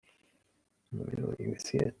Let me know when you can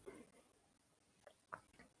see it.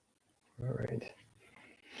 All right.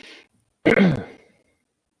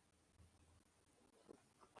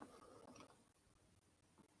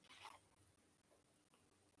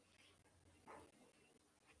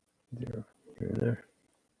 You're in there.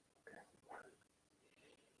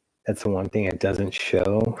 That's the one thing it doesn't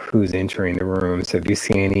show who's entering the room. So if you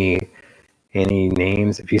see any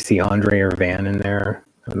names, if you see Andre or Van in there,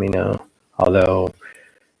 let me know. Although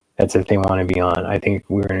that's if they want to be on. I think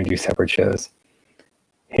we're going to do separate shows.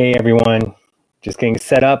 Hey everyone, just getting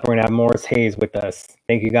set up. We're going to have Morris Hayes with us.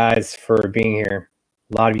 Thank you guys for being here.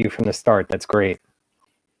 A lot of you from the start. That's great.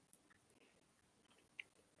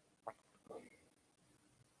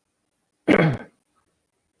 All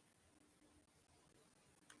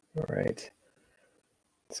right.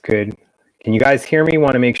 It's good. Can you guys hear me?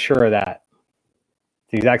 Want to make sure of that.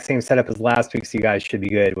 It's the exact same setup as last week, so you guys should be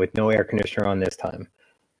good with no air conditioner on this time.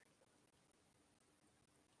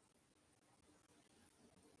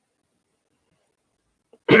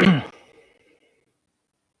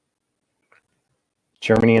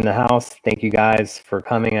 Germany in the house. Thank you guys for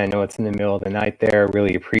coming. I know it's in the middle of the night there.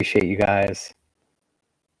 Really appreciate you guys.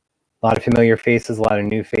 A lot of familiar faces, a lot of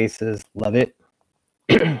new faces. Love it.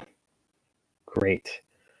 Great.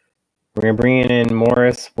 We're going to bring in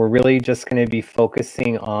Morris. We're really just going to be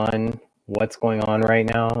focusing on what's going on right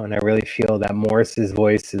now. And I really feel that Morris's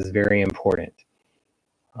voice is very important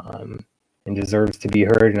and deserves to be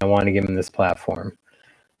heard. And I want to give him this platform.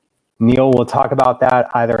 Neil will talk about that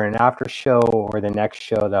either in an after show or the next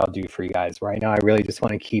show that I'll do for you guys. Right now, I really just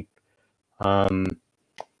want to keep it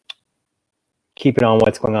on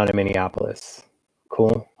what's going on in Minneapolis.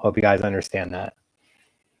 Cool. Hope you guys understand that.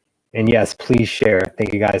 And yes, please share.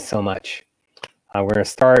 Thank you guys so much. We're going to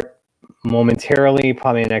start momentarily,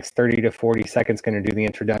 probably in the next 30 to 40 seconds, going to do the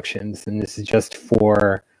introductions. And this is just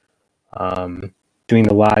for doing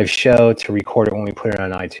the live show to record it when we put it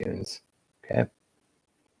on iTunes. Okay.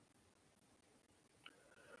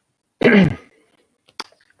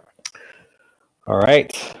 All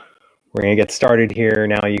right. We're going to get started here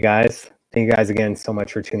now, you guys. Thank you guys again so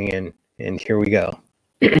much for tuning in. And here we go.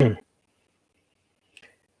 Hey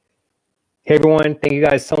everyone, thank you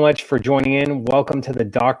guys so much for joining in. Welcome to the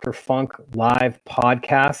Dr. Funk live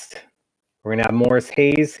podcast. We're going to have Morris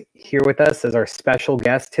Hayes here with us as our special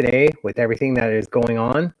guest today with everything that is going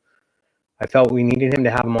on. I felt we needed him to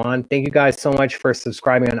have him on. Thank you guys so much for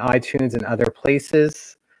subscribing on iTunes and other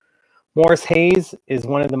places. Morris Hayes is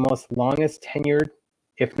one of the most longest tenured,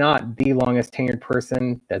 if not the longest tenured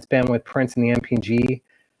person that's been with Prince and the MPG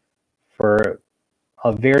for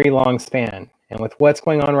a very long span. And with what's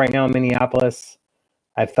going on right now in Minneapolis,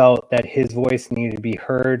 I felt that his voice needed to be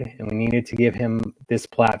heard and we needed to give him this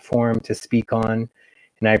platform to speak on.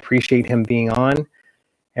 And I appreciate him being on.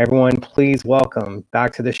 Everyone, please welcome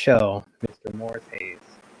back to the show, Mr. Morris Hayes.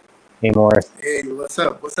 Hey, Morris. Hey, what's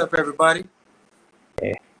up? What's up, everybody?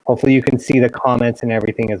 Okay. Hopefully you can see the comments and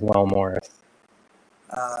everything as well, Morris.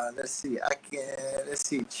 Let's see. Let's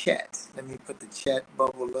see, chat. Let me put the chat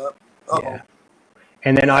bubble up. Uh-oh. Yeah.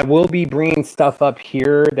 And then I will be bringing stuff up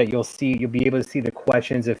here that you'll see. You'll be able to see the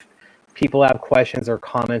questions if people have questions or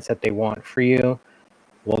comments that they want for you.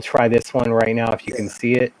 We'll try this one right now if you can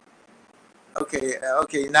see it. Okay.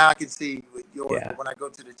 Now I can see with yours. When I go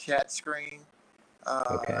to the chat screen,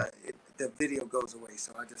 the video goes away,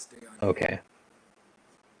 so I just stay on. Okay.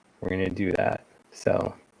 We're going to do that.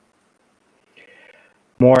 So,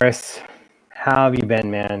 Morris, how have you been,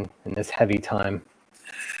 man, in this heavy time?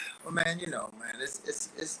 Well, man,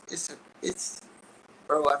 it's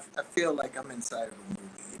bro, I feel like I'm inside of a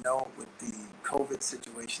movie, with the COVID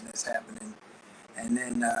situation that's happening. And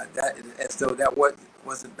then that, as though that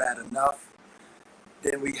wasn't bad enough,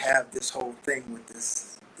 then we have this whole thing with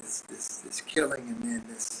this killing, and then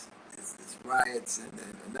this riots, and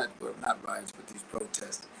then not riots, but these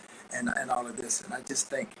protests, and all of this. And I just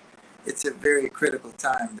think it's a very critical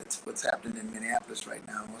time. That's what's happening in Minneapolis right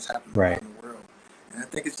now, and what's happening around the world. And I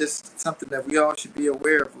think it's just something that we all should be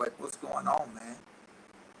aware of, like what's going on, man.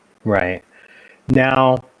 Right.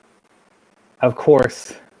 Now, of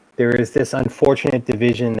course, there is this unfortunate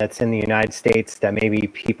division that's in the United States that maybe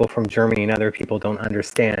people from Germany and other people don't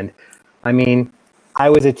understand. I mean, I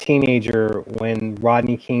was a teenager when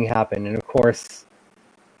Rodney King happened, and of course,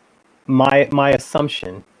 my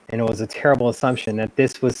assumption, and it was a terrible assumption, that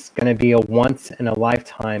this was going to be a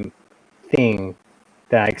once-in-a-lifetime thing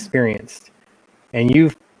that I experienced. And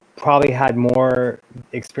you've probably had more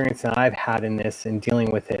experience than I've had in this and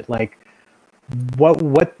dealing with it. Like, what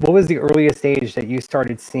was the earliest age that you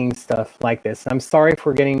started seeing stuff like this? I'm sorry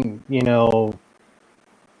for getting,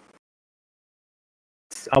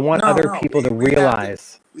 I want No, other no, people to we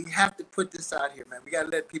realize. we have to put this out here, man. We got to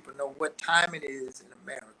let people know what time it is in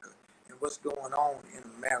America and what's going on in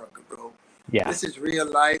America, bro. Yeah. This is real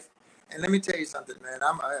life. And let me tell you something, man.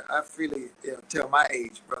 I freely tell my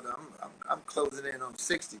age, brother. I'm closing in on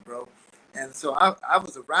 60, bro. And so I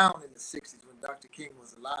was around in the 60s when Dr. King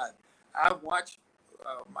was alive. I watched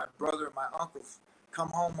my brother and my uncles come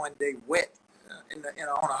home one day wet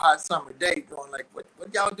on a hot summer day, going like, "What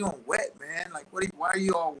y'all doing wet, man? Like, why are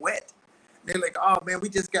you all wet?" They're like, "Oh man, we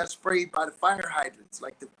just got sprayed by the fire hydrants.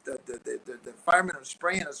 Like the firemen are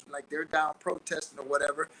spraying us, like they're down protesting or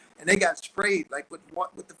whatever, and they got sprayed like with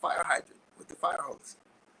the fire hydrant, with the fire hose."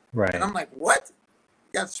 And Right. I'm like, "What?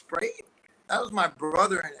 You got sprayed?" That was my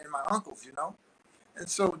brother and my uncles, you know. And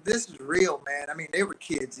so this is real, man. I mean, they were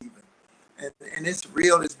kids even, and it's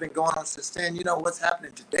real. It's been going on since then. You know what's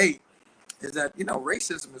happening today is that,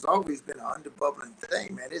 racism has always been an underbubbling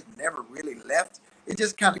thing, man. It's never really left. It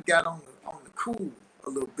just kind of got on the cool a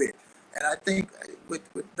little bit. And I think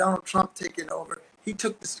with Donald Trump taking over, he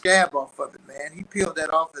took the scab off of it, man. He peeled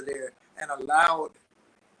that off of there and allowed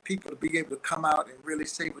people to be able to come out and really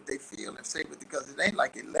say what they feel and say what, because it ain't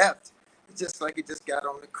like it left. It's just like it just got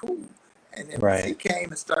on the cool. And then once he Right. came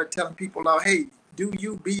and started telling people, "Oh, hey, do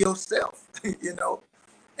you be yourself,"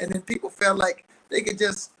 and then people felt like they could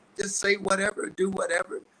just say whatever, do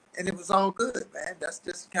whatever, and it was all good, man. That's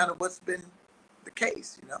just kind of what's been the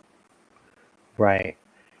case. Right.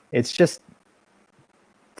 It's just,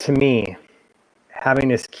 to me, having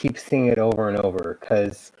to keep seeing it over and over,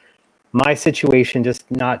 because my situation, just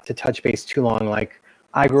not to touch base too long, like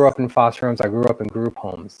I grew up in foster homes, I grew up in group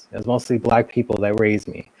homes. It was mostly Black people that raised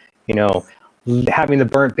me. You know, having the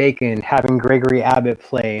burnt bacon, having Gregory Abbott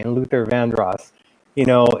play and Luther Vandross.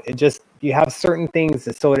 It just, you have certain things,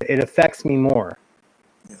 so it affects me more.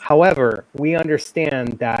 Yeah. However, we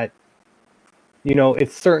understand that,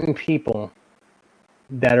 it's certain people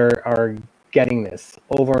that are getting this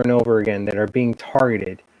over and over again, that are being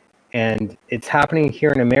targeted, and it's happening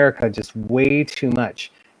here in America just way too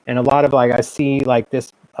much. And a lot of, like, I see like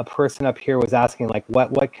this, a person up here was asking like,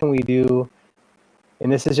 what can we do?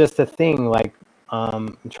 And this is just a thing, like,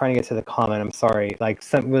 I'm trying to get to the comment, I'm sorry, like,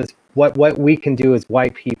 some was what we can do as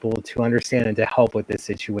white people to understand and to help with this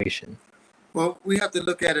situation. Well, we have to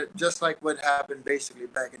look at it just like what happened basically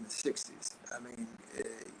back in the '60s. I mean,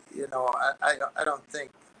 I don't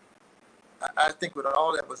think. I think with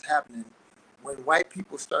all that was happening, when white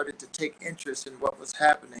people started to take interest in what was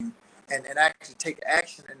happening and actually take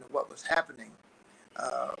action in what was happening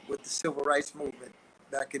with the civil rights movement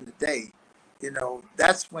back in the day,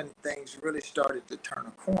 that's when things really started to turn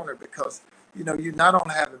a corner, because, you're not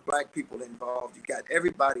only having Black people involved, you got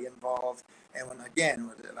everybody involved. And when,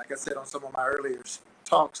 again, like I said on some of my earlier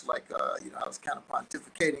talks, like, I was kind of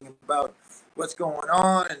pontificating about what's going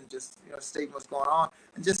on and just, stating what's going on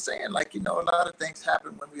and just saying, like, a lot of things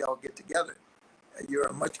happen when we all get together. You're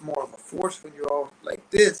a much more of a force when you're all like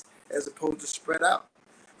this as opposed to spread out.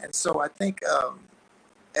 And so I think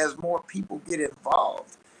as more people get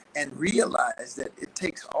involved and realize that it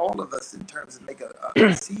takes all of us in terms of make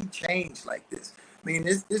a sea change like this. I mean,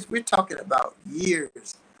 we're talking about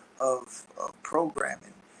years of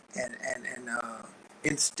programming and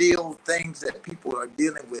instill things that people are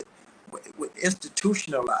dealing with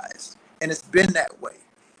institutionalized, and it's been that way.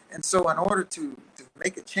 And so in order to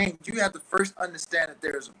make a change, you have to first understand that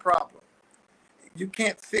there is a problem. You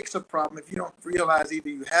can't fix a problem if you don't realize either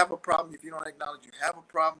you have a problem. If you don't acknowledge you have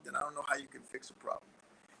a problem, then I don't know how you can fix a problem.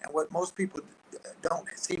 And what most people don't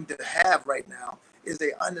seem to have right now is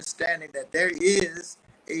a understanding that there is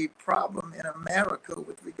a problem in America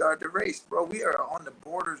with regard to race. Bro, we are on the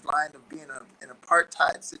borderline of being an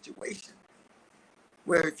apartheid situation,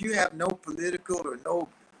 where if you have no political or no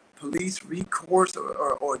police recourse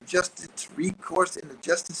or justice recourse in the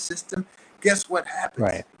justice system, guess what happens?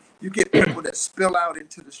 Right. You get people that spill out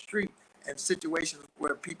into the street and situations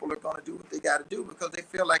where people are going to do what they got to do because they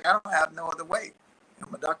feel like I don't have no other way.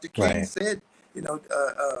 Dr. King Right. said,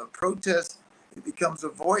 protest, it becomes a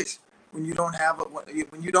voice when you don't have a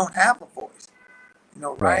voice.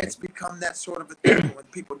 Right. Riots become that sort of a thing. When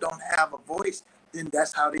people don't have a voice, then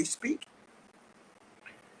that's how they speak.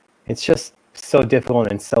 It's just so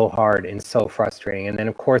difficult and so hard and so frustrating. And then,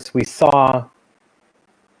 of course, we saw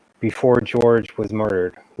before George was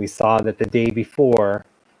murdered, we saw that the day before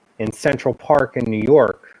in Central Park in New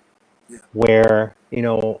York, Yeah. where,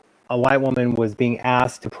 a white woman was being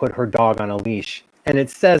asked to put her dog on a leash. And it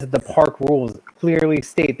says that the park rules clearly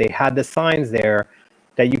state, they had the signs there,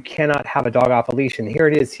 that you cannot have a dog off a leash. And here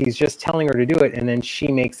it is, he's just telling her to do it, and then she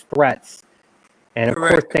makes threats. And of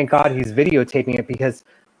course, Correct. thank God he's videotaping it, because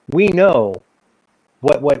we know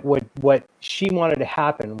what she wanted to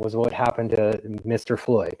happen was what happened to Mr.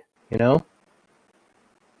 Floyd, you know?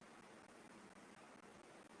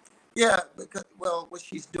 Yeah, because well, what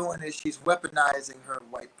she's doing is she's weaponizing her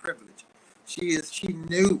white privilege. She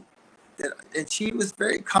knew that, and she was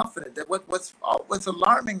very confident that what's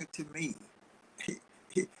alarming to me,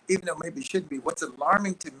 even though maybe it shouldn't be, what's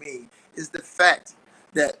alarming to me is the fact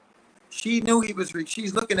that she knew he was.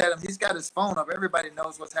 She's looking at him. He's got his phone up. Everybody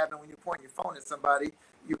knows what's happening when you point your phone at somebody.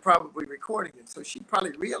 You're probably recording it. So she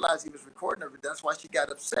probably realized he was recording her. That's why she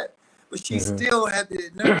got upset. But she Mm-hmm. still had the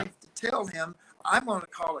nerve to tell him, "I'm going to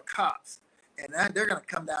call the cops, and they're going to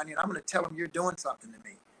come down here, and I'm going to tell them you're doing something to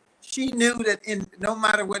me." She knew that no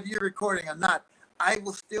matter whether you're recording or not, I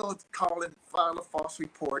will still call and file a false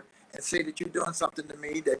report and say that you're doing something to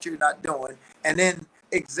me that you're not doing, and then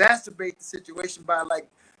exacerbate the situation by, like,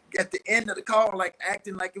 at the end of the call, like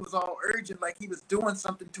acting like it was all urgent, like he was doing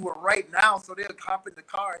something to her right now, so they'll hop in the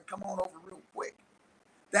car and come on over real quick.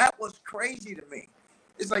 That was crazy to me.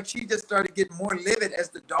 It's like she just started getting more livid as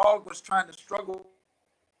the dog was trying to struggle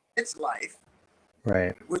its life,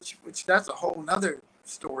 Right. which that's a whole nother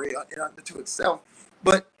story unto itself.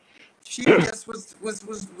 But she just was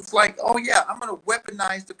like, oh yeah, I'm gonna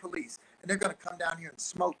weaponize the police, and they're gonna come down here and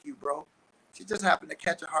smoke you, bro. She just happened to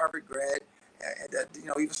catch a Harvard grad, and that,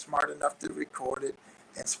 he was smart enough to record it,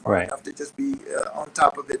 and smart Right. enough to just be on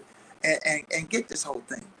top of it, and get this whole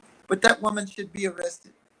thing. But that woman should be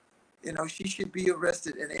arrested. She should be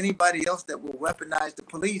arrested, and anybody else that will weaponize the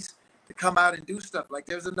police to come out and do stuff. Like,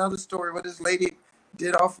 there's another story where this lady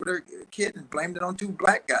did off with her kid and blamed it on two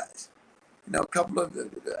black guys. A couple of the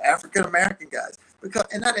African American guys. Because,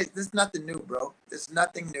 and there's nothing new, bro. There's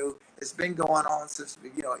nothing new. It's been going on since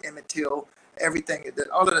Emmett Till. Everything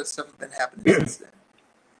all of that stuff has been happening since then.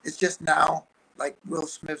 It's just now, like Will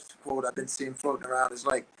Smith's quote I've been seeing floating around is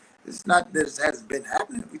like, it's not that it hasn't been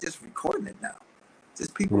happening. We're just recording it now.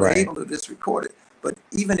 Just people are Right. able to just record it. But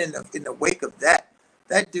even in the wake of that,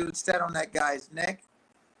 that dude sat on that guy's neck.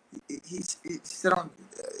 He sat on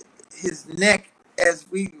his neck as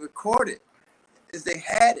we recorded, as they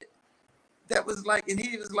had it. That was like, and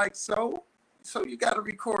he was like, so you got a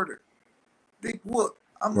recorder, big whoop.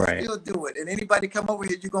 I'm gonna Right. still do it. And anybody come over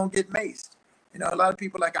here, you're gonna get maced. A lot of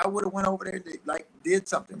people like, I would have went over there and did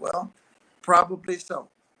something. Well, probably so.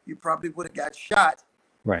 You probably would have got shot,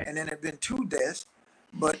 Right. and then there'd been two deaths.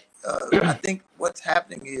 But I think what's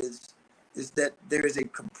happening is that there is a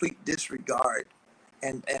complete disregard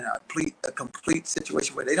and a complete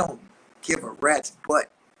situation where they don't give a rat's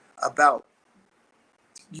butt about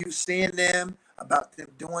you seeing them, about them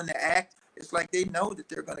doing the act. It's like they know that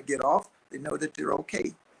they're going to get off. They know that they're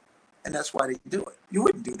okay. And that's why they do it. You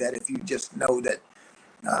wouldn't do that if you just know that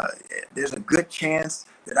uh, there's a good chance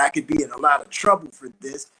that I could be in a lot of trouble for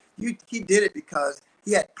this. He did it because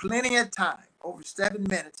he had plenty of time, over 7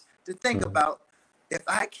 minutes, to think Mm-hmm. about, if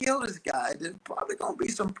I kill this guy, there's probably going to be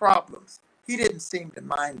some problems. He didn't seem to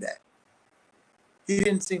mind that. He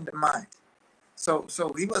didn't seem to mind. So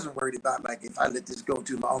he wasn't worried about, like, if I let this go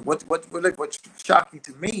too long. What's shocking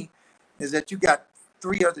to me is that you got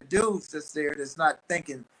three other dudes that's there that's not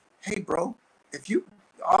thinking, hey, bro, if you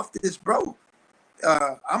off this, bro,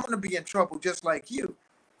 I'm gonna be in trouble just like you,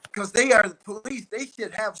 because they are the police. They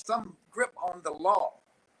should have some grip on the law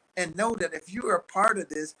and know that if you are a part of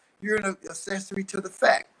this, you're an accessory to the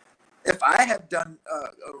fact. If I have done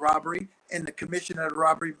a robbery and the commission of the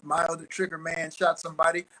robbery, my other trigger man shot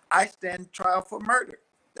somebody, I stand trial for murder.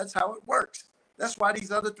 That's how it works. That's why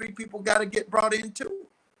these other three people got to get brought in too.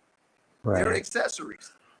 They're Right.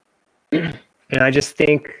 accessories. And I just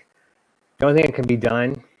think the only thing that can be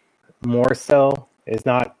done more so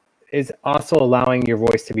is also allowing your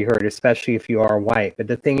voice to be heard, especially if you are white. But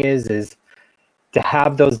the thing is to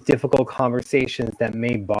have those difficult conversations that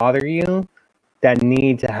may bother you that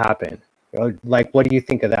need to happen. Like, what do you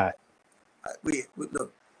think of that? We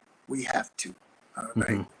look. We have to. All Mm-hmm.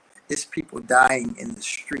 right. It's people dying in the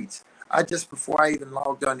streets. Before I even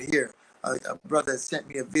logged on here, a brother sent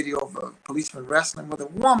me a video of a policeman wrestling with a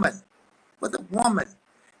woman. With a woman.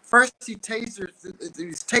 First he was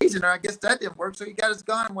tasing her. I guess that didn't work. So he got his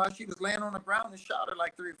gun while she was laying on the ground and shot her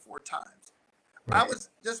like 3 or 4 times. I Right. was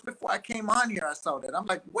just before I came on here, I saw that. I'm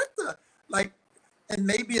like, what the like? And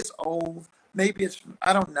maybe it's old, maybe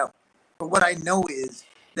I don't know. But what I know is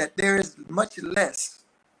that there is much less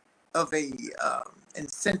of a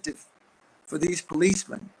incentive for these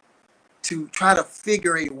policemen to try to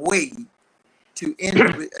figure a way to end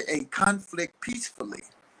a conflict peacefully.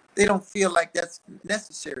 They don't feel like that's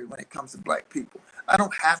necessary when it comes to black people. I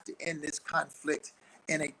don't have to end this conflict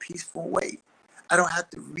in a peaceful way. I don't have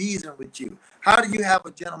to reason with you. How do you have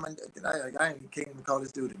a gentleman? I can't even call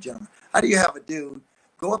this dude a gentleman. How do you have a dude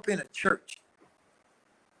go up in a church,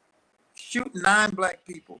 shoot 9 black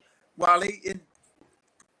people while they in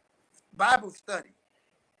Bible study,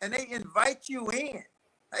 and they invite you in?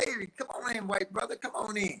 Hey, come on in, white brother, come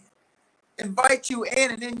on in. Invite you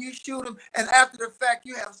in, and then you shoot him. And after the fact,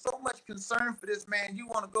 you have so much concern for this man, you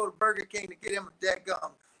want to go to Burger King to get him a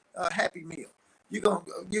dadgum Happy Meal.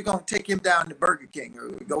 You're gonna take him down to Burger King or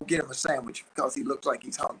go get him a sandwich because he looks like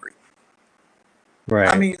he's hungry. Right.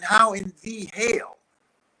 I mean, how in the hell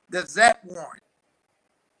does that warrant?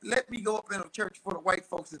 Let me go up in a church full of white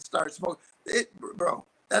folks and start smoking. Bro,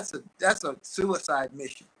 that's a suicide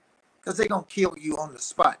mission, because they're gonna kill you on the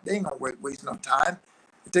spot. They ain't gonna waste no time.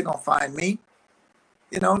 If they're gonna find me,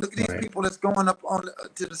 look at these Right. people that's going up on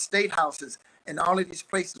to the state houses and all of these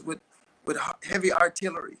places with heavy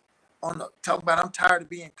artillery talking about, I'm tired of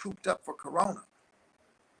being cooped up for Corona.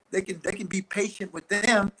 They can be patient with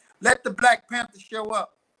them. Let the Black Panthers show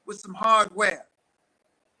up with some hardware.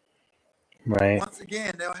 Right. Once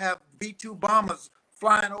again, they'll have B-2 bombers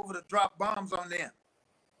flying over to drop bombs on them.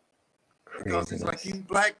 Because it's like, you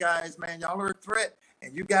black guys, man, y'all are a threat,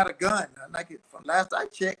 and you got a gun. Like from last I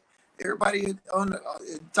checked, everybody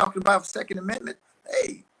talking about Second Amendment.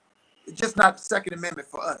 Hey, it's just not the Second Amendment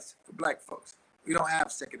for us, for black folks. We don't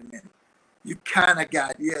have Second Amendment. You kind of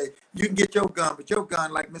got, you can get your gun, but your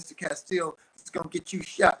gun, like Mr. Castile, it's going to get you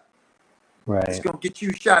shot. Right. It's going to get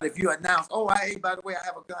you shot if you announce, hey, by the way, I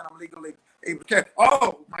have a gun, I'm legally able to carry.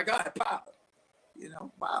 Oh, my God, pow.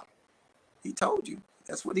 Wow. He told you.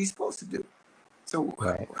 That's what he's supposed to do. So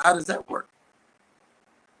Right. how does that work?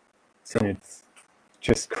 And it's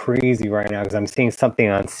just crazy right now, because I'm seeing something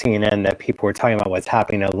on CNN that people were talking about what's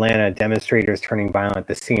happening in Atlanta, demonstrators turning violent at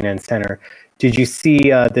the CNN Center. Did you see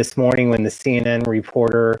this morning when the CNN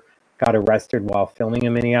reporter got arrested while filming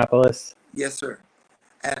in Minneapolis? Yes, sir.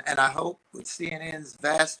 And I hope with CNN's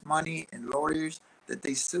vast money and lawyers that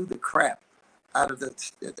they sue the crap out of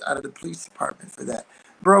the police department for that.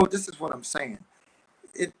 Bro, this is what I'm saying.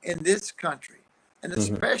 In this country, and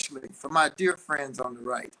especially for my dear friends on the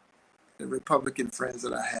right, the Republican friends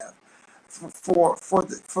that I have,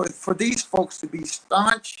 for these folks to be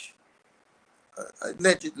staunch,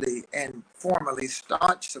 allegedly and formally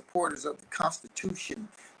staunch supporters of the Constitution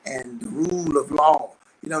and the rule of law.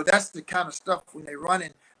 That's the kind of stuff when they're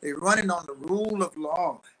running on the rule of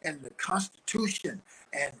law and the Constitution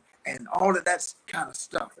and all of that kind of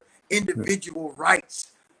stuff. Individual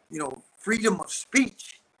rights, freedom of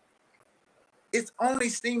speech. It only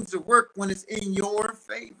seems to work when it's in your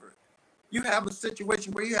favor. You have a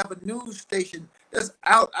situation where you have a news station that's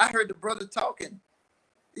out. I heard the brother talking.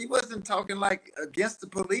 He wasn't talking like against the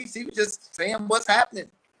police. He was just saying what's happening.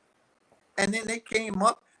 And then they came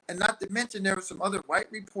up, and not to mention there were some other white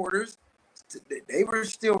reporters. They were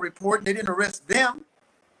still reporting. They didn't arrest them.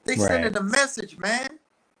 They sent it a message, man.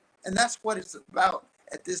 And that's what it's about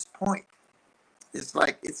at this point. It's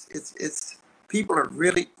like it's people are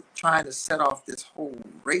really trying to set off this whole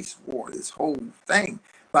race war, this whole thing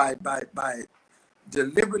by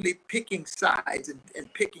deliberately picking sides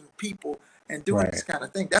and picking people and doing this kind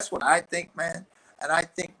of thing. That's what I think, man. And I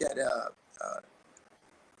think that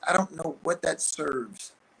I don't know what that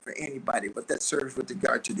serves for anybody, but that serves with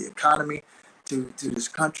regard to the economy, to this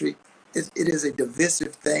country. It is a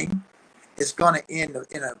divisive thing. It's going to end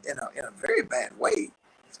in a very bad way.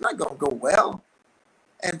 It's not going to go well.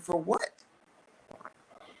 And for what?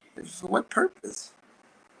 For what purpose?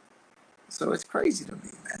 So it's crazy to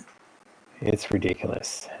me, man. It's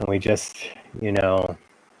ridiculous. And we just,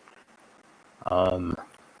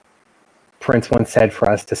 Prince once said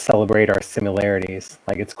for us to celebrate our similarities.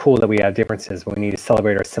 Like, it's cool that we have differences, but we need to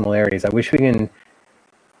celebrate our similarities. I wish we can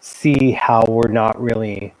see how we're not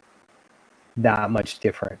really that much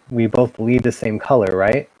different. We both bleed the same color,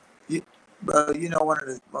 right? Well, one of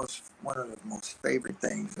the most favorite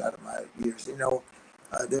things out of my years,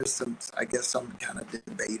 there's some kind of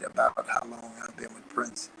debate about how long I've been with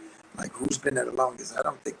Prince, like who's been there the longest. I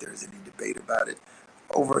don't think there's any debate about it.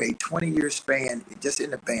 Over a 20-year span, just in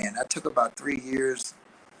the band, I took about 3 years,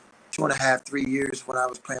 2.5, 3 years when I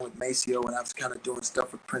was playing with Maceo, and I was kind of doing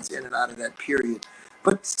stuff with Prince in and out of that period.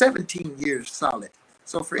 But 17 years solid.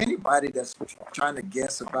 So for anybody that's trying to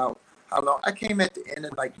guess about how long, I came at the end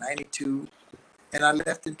of like 92, and I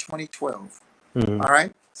left in 2012. All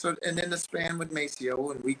right. So, and then the span with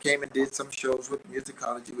Maceo, and we came and did some shows with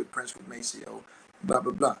musicology with Prince with Maceo, blah,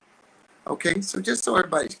 blah, blah. Okay. So just so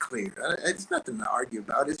everybody's clear, it's nothing to argue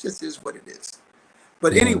about. It just is what it is.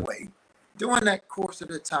 But anyway, during that course of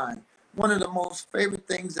the time, one of the most favorite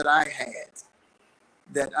things that I had,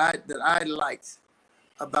 that I liked,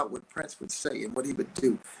 about what Prince would say and what he would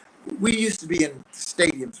do. We used to be in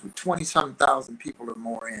stadiums with 20-some thousand people or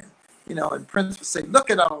more in, and Prince would say, look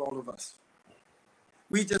at all of us.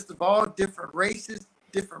 We just of all different races,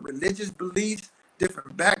 different religious beliefs,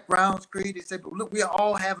 different backgrounds, creed. He said, but look, we are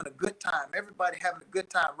all having a good time. Everybody having a good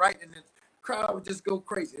time, right? And the crowd would just go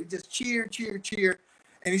crazy. They just cheer, cheer, cheer.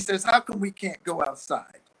 And he says, how come we can't go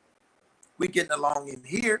outside? We're getting along in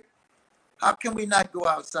here. How can we not go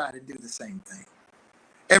outside and do the same thing?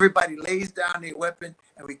 Everybody lays down their weapon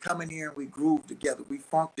and we come in here and we groove together. We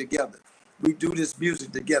funk together. We do this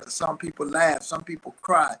music together. Some people laugh, some people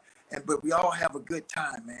cry, but we all have a good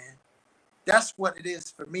time, man. That's what it is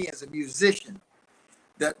for me as a musician.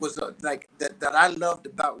 That was that I loved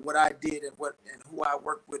about what I did and who I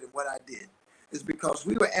worked with and what I did is because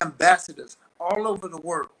we were ambassadors all over the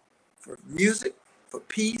world for music, for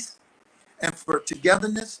peace, and for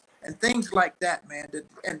togetherness and things like that, man.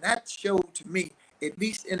 And that showed to me, at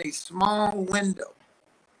least in a small window,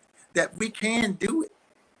 that we can do it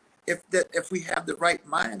if we have the right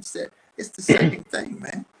mindset. It's the same thing,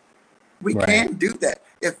 man. We Right. can do that.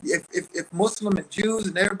 If Muslim and Jews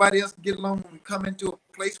and everybody else can get along when we come into a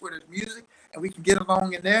place where there's music and we can get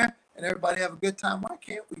along in there and everybody have a good time, why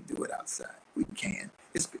can't we do it outside? We can.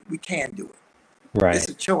 We can do it. It's Right.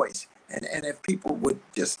 a choice. And if people would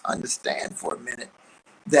just understand for a minute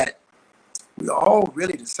that we're all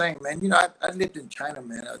really the same, man. I lived in China,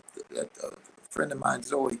 man. A friend of mine,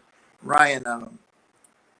 Zoe Ryan,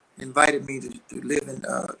 invited me to live in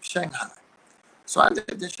Shanghai. So I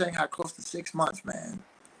lived in Shanghai close to 6 months, man.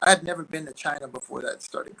 I had never been to China before that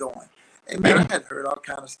started going. Hey, man, I had heard all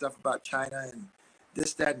kind of stuff about China and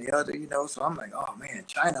this, that, and the other, So I'm like, oh, man,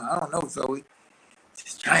 China. I don't know, Zoe.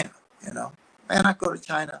 It's China, Man, I go to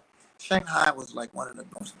China. Shanghai was like one of the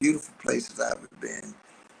most beautiful places I've ever been.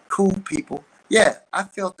 Cool people. Yeah, I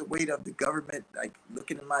felt the weight of the government, like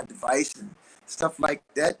looking at my device and stuff like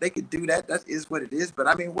that. They could do that. That is what it is. But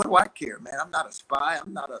I mean, what do I care, man? I'm not a spy.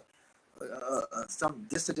 I'm not some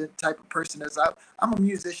dissident type of person. I'm a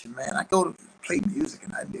musician, man. I go to play music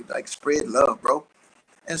and I do like spread love, bro.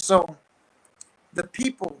 And so the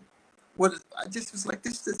people, I just was like,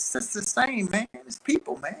 this is just the same, man. It's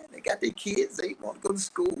people, man. They got their kids. They want to go to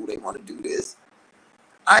school. They want to do this.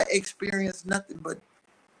 I experienced nothing but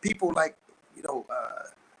people like,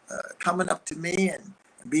 coming up to me and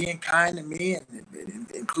being kind to me and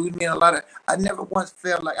including me in a lot of. I never once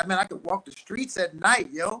felt like. I mean, I could walk the streets at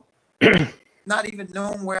night, yo, not even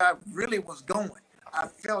knowing where I really was going. I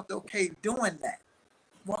felt okay doing that,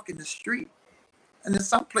 walking the street. And in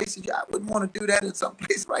some places, I wouldn't want to do that in some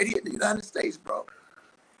place right here in the United States, bro.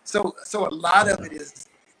 So a lot of it is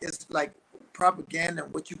like propaganda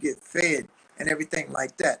and what you get fed and everything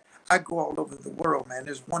like that. I go all over the world, man.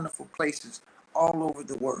 There's wonderful places all over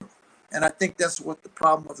the world. And I think that's what the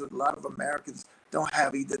problem was. A lot of Americans don't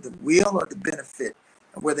have either the will or the benefit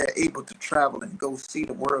of where they're able to travel and go see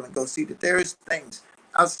the world and go see that there is things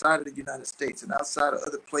outside of the United States and outside of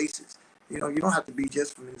other places. You don't have to be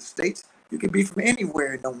just from the States. You can be from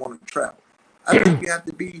anywhere and don't want to travel. I think you have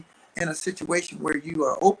to be in a situation where you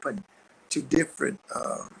are open to different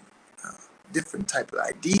type of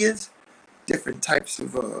ideas, different types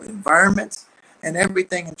of environments, and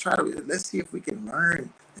everything, and let's see if we can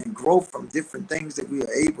learn and grow from different things that we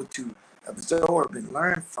are able to absorb and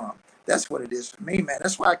learn from. That's what it is for me, man.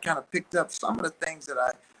 That's why I kind of picked up some of the things that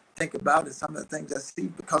I think about and some of the things I see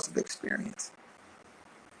because of experience.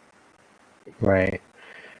 Right.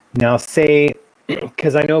 Now, say,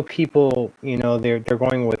 because I know people, they're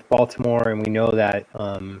going with Baltimore, and we know that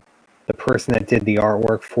the person that did the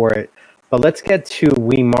artwork for it. But let's get to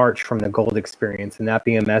 "We March" from the Gold Experience, and that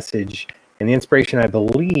being a message. And the inspiration, I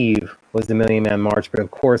believe, was the Million Man March. But of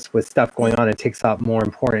course, with stuff going on, it takes up more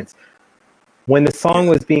importance. When the song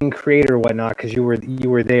was being created or whatnot, because you were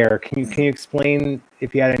there, can you explain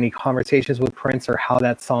if you had any conversations with Prince or how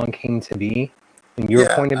that song came to be, in your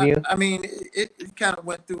Yeah, point of view? I mean, it kind of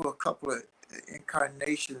went through a couple of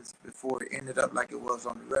incarnations before it ended up like it was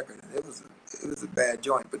on the record, and it was a bad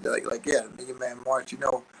joint. But yeah, Million Man March.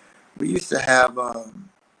 We used to have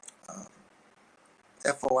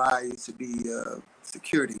FOI used to be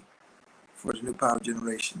security for the New Power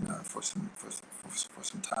Generation for some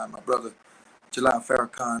time. My brother Jalal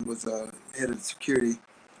Farrakhan was head of security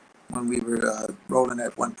when we were rolling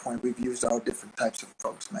at one point. We've used all different types of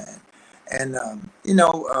folks, man. And, I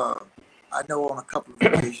know on a couple of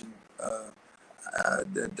occasions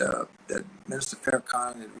that Minister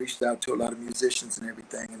Farrakhan had reached out to a lot of musicians and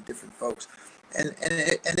everything and different folks. And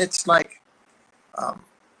it's like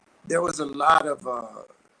there was a lot of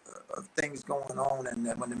things going on. And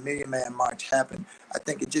that when the Million Man March happened, I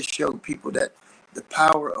think it just showed people that the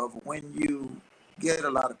power of when you get a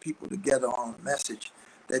lot of people together on a message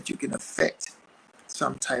that you can affect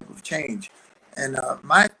some type of change. And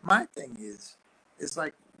my thing is, it's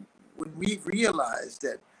like when we realize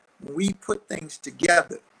that when we put things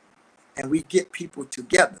together and we get people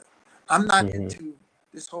together. I'm not Mm-hmm. into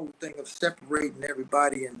this whole thing of separating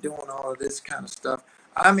everybody and doing all of this kind of stuff.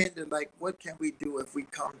 I'm into like, what can we do if we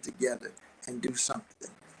come together and do something?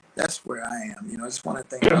 That's where I am. You know, it's one of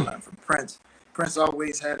the things I learned from Prince. Prince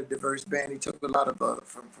always had a diverse band. He took a lot of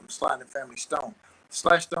from Sly and the Family Stone.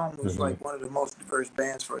 Sly Stone was Mm-hmm. like one of the most diverse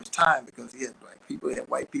bands for his time because he had black people, he had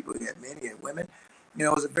white people, he had men, he had women. You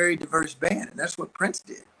know, it was a very diverse band, and that's what Prince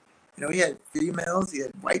did. You know, he had females, he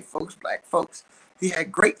had white folks, black folks. He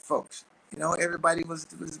had great folks. You know, everybody was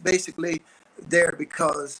basically there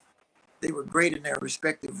because they were great in their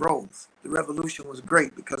respective roles. The revolution was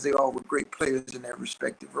great because they all were great players in their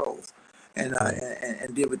respective roles, and Right.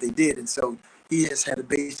 and did what they did. And so he has had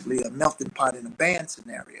basically a melting pot in a band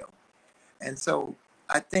scenario. And so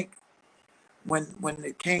I think when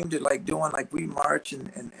it came to like doing like We March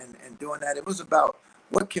and doing that, it was about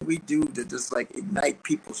what can we do to just like ignite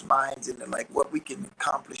people's minds into like what we can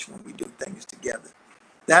accomplish when we do things together.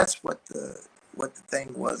 That's what the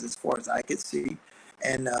thing was as far as I could see,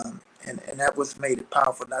 and and that was made it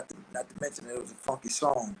powerful. Not to mention that it was a funky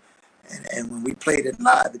song, and when we played it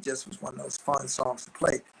live, it just was one of those fun songs to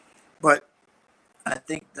play. But I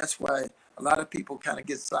think that's why a lot of people kind of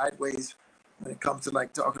get sideways when it comes to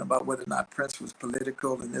like talking about whether or not Prince was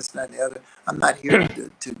political and this, that, and the other. I'm not here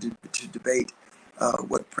to debate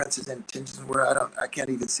what Prince's intentions were. I can't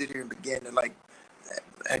even sit here and begin to like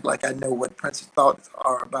act like I know what Prince's thoughts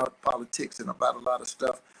are about politics and about a lot of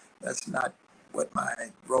stuff. That's not what my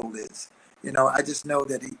role is. You know, I just know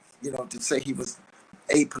that he, you know, to say he was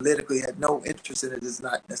apolitical, he had no interest in it is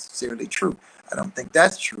not necessarily true. I don't think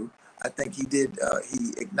that's true. I think he did.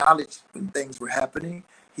 He acknowledged when things were happening.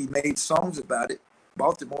 He made songs about it.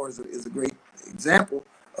 Baltimore is a great example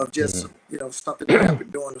of just you know something that Mm-hmm.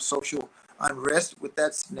 happened during the social unrest with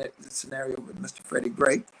that scenario with Mr. Freddie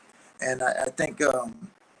Gray, and I think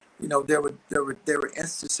you know there were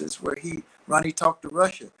instances where Ronnie talked to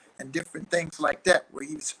Russia and different things like that where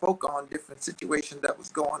he spoke on different situations that was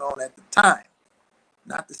going on at the time.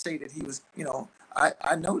 Not to say that he was, you know,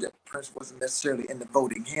 I know that Prince wasn't necessarily into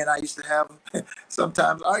voting. He and I used to have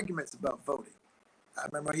sometimes arguments about voting. I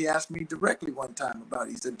remember he asked me directly one time about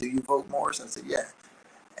it. He said, "Do you vote Morris?" I said, "Yeah."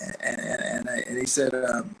 And he said,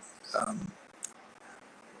 um,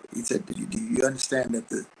 do you understand that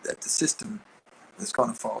the system is going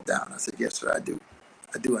to fall down?" I said, "Yes, sir, I do.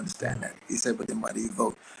 I do understand that." He said, "But then why do you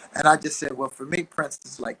vote?" And I just said, "Well, for me, Prince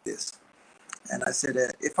is like this." And I said,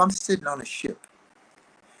 if I'm sitting on a ship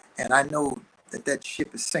and I know that that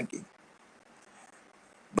ship is sinking,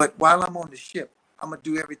 but while I'm on the ship, I'm gonna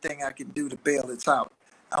do everything I can do to bail it out.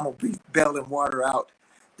 I'm gonna be bailing water out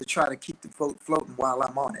to try to keep the boat floating while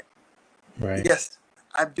I'm on it. Right. Yes,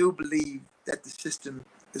 I do believe that the system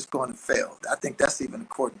is going to fail. I think that's even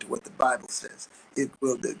according to what the Bible says. It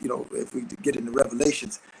will, you know, if we get into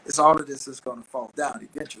Revelations, it's all of this is going to fall down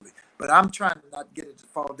eventually. But I'm trying to not get it to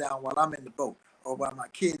fall down while I'm in the boat or while my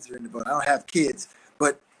kids are in the boat. I don't have kids,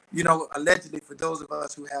 but you know, allegedly for those of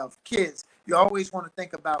us who have kids, you always want to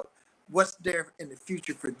think about what's there in the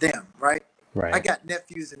future for them, right? I Right. got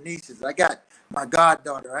nephews and nieces. I got my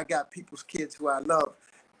goddaughter. I got people's kids who I love.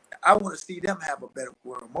 I want to see them have a better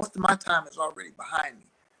world. Most of my time is already behind me.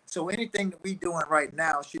 So anything that we doing right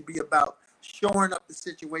now should be about shoring up the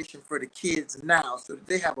situation for the kids now so that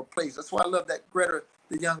they have a place. That's why I love that Greta,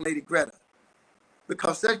 the young lady Greta,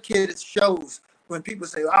 because that kid shows when people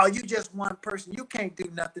say, "Oh, you just one person, you can't do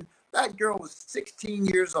nothing." That girl was 16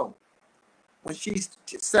 years old when she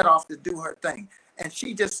set off to do her thing. And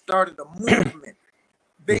she just started a movement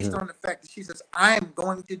based Mm-hmm. on the fact that she says, "I am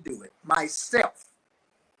going to do it myself.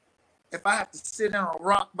 If I have to sit on a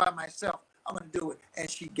rock by myself, I'm going to do it." And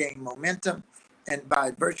she gained momentum. And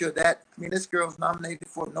by virtue of that, I mean, this girl's nominated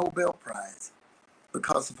for a Nobel Prize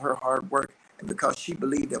because of her hard work and because she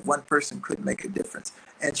believed that one person could make a difference.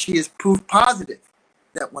 And she has proved positive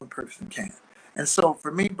that one person can. And so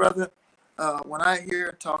for me, brother, when I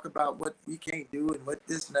hear talk about what we can't do and what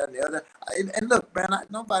this and that and the other, and look, man,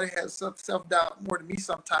 nobody has self doubt more than me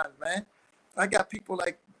sometimes, man. I got people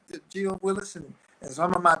like Jill Willis and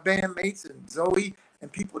some of my bandmates and Zoe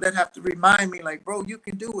and people that have to remind me, like, bro, you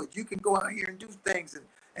can do it. You can go out here and do things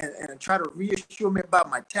and try to reassure me about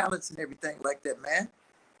my talents and everything like that, man.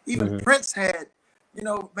 Even Mm-hmm. Prince had, you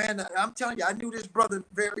know, man, I'm telling you, I knew this brother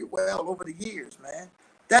very well over the years, man.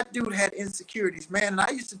 That dude had insecurities, man. And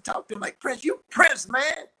I used to talk to him like, "Prince, you Prince,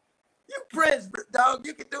 man. You Prince, dog.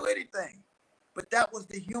 You can do anything." But that was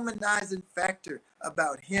the humanizing factor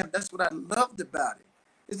about him. That's what I loved about it,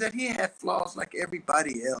 is that he had flaws like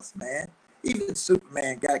everybody else, man. Even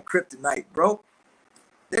Superman got kryptonite, bro.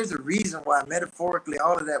 There's a reason why metaphorically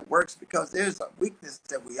all of that works, because there's a weakness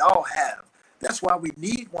that we all have. That's why we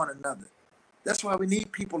need one another. That's why we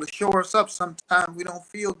need people to shore us up. Sometimes we don't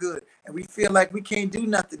feel good and we feel like we can't do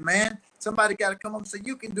nothing, man. Somebody got to come up and say,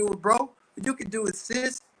 you can do it, bro. You can do it,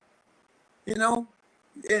 sis. You know,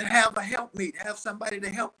 and have a helpmeet, have somebody to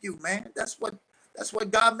help you, man. That's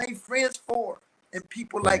what God made friends for. And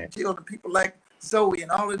people like Right. Jill and people like Zoe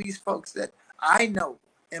and all of these folks that I know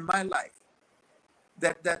in my life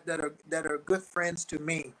that are good friends to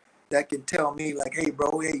me, that can tell me like, hey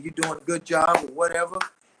bro, hey, you doing a good job or whatever,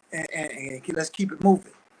 and let's keep it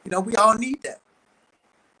moving. We all need that.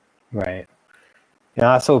 Right. And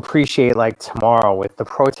I also appreciate, like, tomorrow with the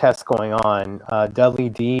protests going on,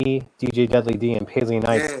 DJ Dudley D and Paisley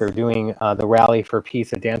Knights, Yeah, they're doing the Rally for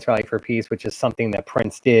Peace, a dance rally for peace, which is something that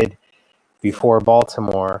Prince did yeah, before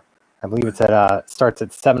Baltimore. I believe right. it's at starts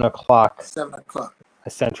at 7 o'clock 7 o'clock.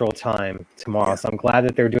 Central Time tomorrow. Yeah, So I'm glad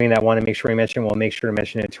that they're doing that. Want to make sure we mention. We'll make sure to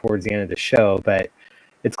mention it towards the end of the show. But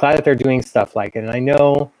it's glad that they're doing stuff like it. And I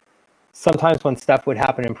know sometimes when stuff would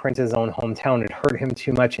happen in Prince's own hometown, it hurt him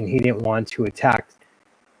too much, and he didn't want to attack,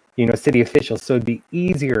 city officials. So it'd be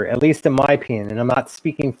easier, at least in my opinion, and I'm not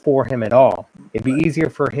speaking for him at all. It'd be right. easier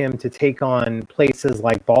for him to take on places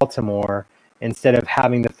like Baltimore instead of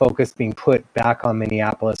having the focus being put back on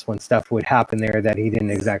Minneapolis when stuff would happen there that he didn't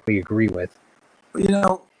Yeah. exactly agree with.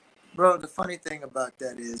 But bro, the funny thing about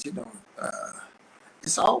that is,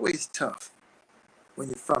 it's always tough when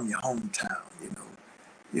you're from your hometown.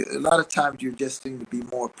 A lot of times you just seem to be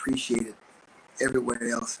more appreciated everywhere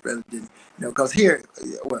else rather than, because here,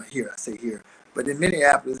 well, here I say here, but in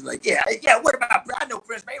Minneapolis, like, yeah, yeah, what about, I know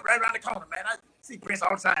Prince, man, right around the corner, man. I see Prince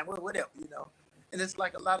all the time, whatever. And it's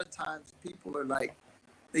like a lot of times people are like,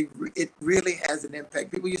 it really has an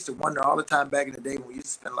impact. People used to wonder all the time back in the day when we used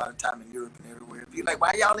to spend a lot of time in Europe and everywhere. Be like,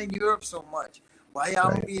 why y'all in Europe so much? Why y'all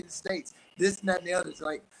don't Right. be in the States? This and that and the other. It's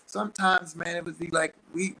like sometimes, man, it would be like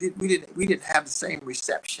we didn't have the same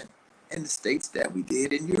reception in the States that we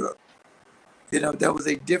did in Europe. There was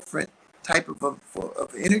a different type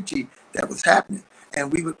of energy that was happening.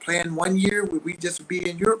 And we would plan one year where we just would be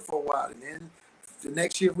in Europe for a while, and then the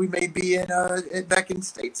next year we may be back in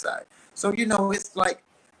stateside. So it's like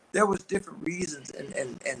there was different reasons, and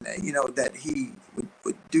that he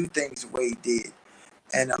would do things the way he did.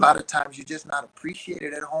 And a lot of times you're just not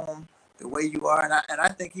appreciated at home the way you are. And I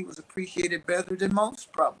think he was appreciated better than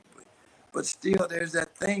most, probably. But still, there's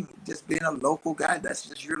that thing, just being a local guy. That's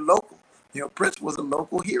just your local. Prince was a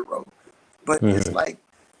local hero. But it's Mm-hmm. like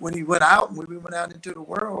when he went out and when we went out into the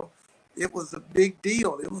world, it was a big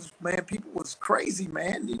deal. It was, man, people was crazy,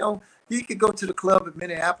 man. You could go to the club in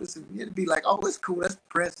Minneapolis and it'd be like, oh, it's cool, that's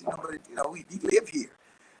Prince, but he live here.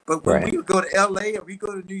 But when Right. we would go to LA or we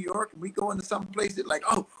go to New York and we go into some place that like,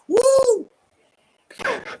 oh, woo!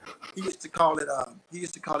 So he used to call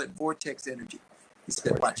it vortex energy. He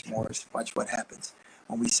said, watch Morris, watch what happens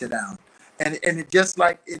when we sit down. And it just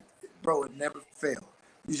like it, bro, it never failed.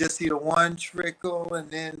 You just see the one trickle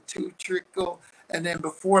and then two trickle. And then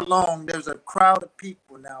before long, there's a crowd of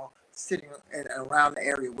people now sitting around the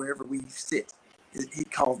area wherever we sit. He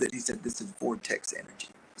called it, he said, this is vortex energy.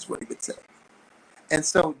 That's what he would say. And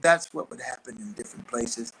so that's what would happen in different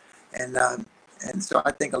places. And so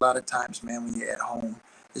I think a lot of times, man, when you're at home,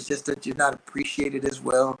 it's just that you're not appreciated as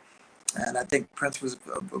well. And I think Prince was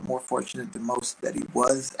more fortunate than most that he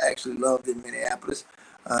was actually loved in Minneapolis,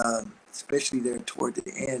 especially there toward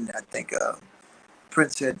the end. I think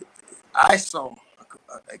Prince said, I saw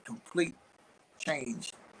a complete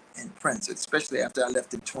change in Prince, especially after I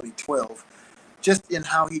left in 2012, just in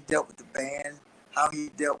how he dealt with the band, how he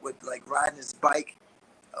dealt with like riding his bike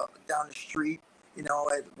down the street.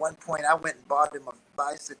 At one point I went and bought him a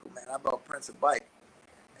bicycle, man. I bought Prince a bike.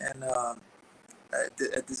 And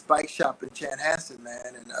at this bike shop in Chanhassen, man.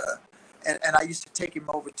 And I used to take him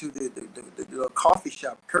over to the little coffee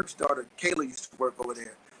shop. Kirk's daughter, Kayla, used to work over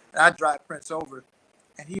there. And I'd drive Prince over,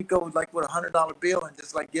 and he'd go like with $100 bill and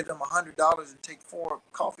just like give them $100 and take 4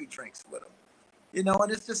 coffee drinks with him.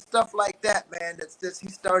 And it's just stuff like that, man. That's just he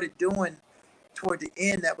started doing toward the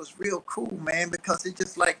end. That was real cool, man, because it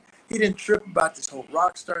just like he didn't trip about this whole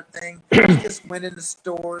rock star thing. He just went in the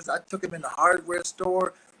stores. I took him in the hardware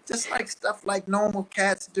store, just like stuff like normal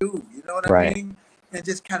cats do. You know what I Right. mean? And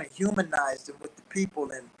just kind of humanized him with the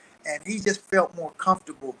people, and he just felt more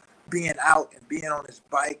comfortable being out and being on his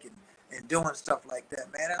bike and doing stuff like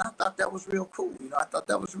that, man. And I thought that was real cool. I thought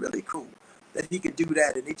that was really cool that he could do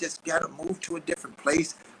that, and he just got to move to a different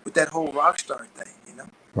place with that whole rock star thing, you know.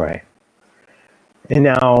 Right. And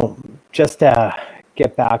now, just to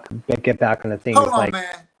get back on the Hold things on, like,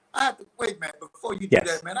 man. I have to wait, man. Before you do yes.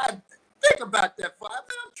 that, man, I think about that.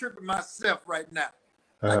 I'm tripping myself right now.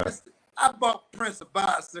 Uh-huh. I bought Prince a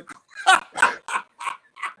bicycle.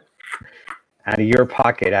 Out of your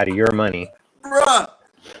pocket, out of your money. Bruh.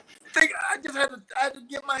 I just had to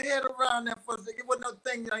get my head around that for a second. It wasn't no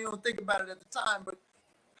thing that I don't think about it at the time, but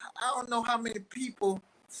I don't know how many people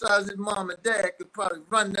besides his mom and dad could probably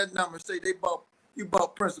run that number and say you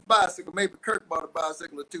bought Prince a bicycle. Maybe Kirk bought a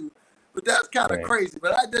bicycle or two. But that's kind of Right. crazy.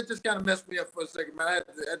 But that just kind of messed me up for a second, man. I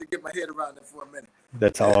had to get my head around that for a minute.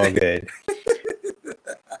 That's all good.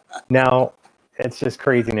 Now, it's just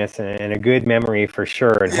craziness and a good memory for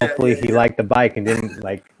sure. And hopefully he liked the bike and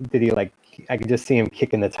did he like, I could just see him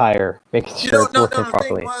kicking the tire, making sure it's working The thing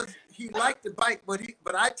properly. was he liked the bike,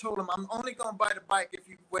 but I told him I'm only gonna buy the bike if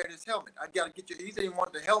you wear this helmet. I gotta get you. He said he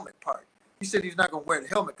wanted the helmet part. He said he's not gonna wear the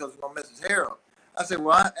helmet because it's gonna mess his hair up. I said,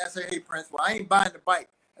 well, I said, hey Prince, well I ain't buying the bike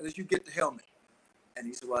unless you get the helmet. And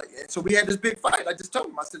he said, well, and so we had this big fight. I just told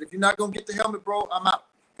him, I said, if you're not gonna get the helmet, bro, I'm out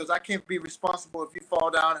because I can't be responsible if you fall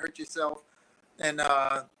down and hurt yourself. And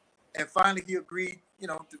finally he agreed,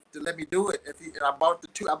 to let me do it. And I bought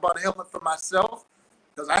a helmet for myself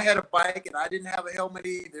because I had a bike and I didn't have a helmet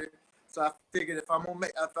either. So I figured if I'm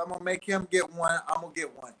gonna make him get one, I'm gonna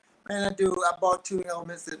get one. Man, I bought 2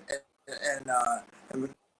 helmets and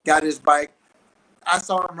got his bike. I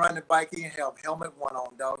saw him run the bike. He didn't have helmet one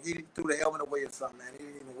on, dog. He threw the helmet away or something, man. He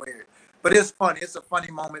didn't even wear it. But it's funny. It's a funny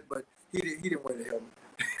moment. But he didn't wear the helmet.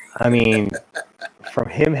 I mean, from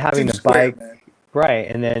him having the bike, man. Right,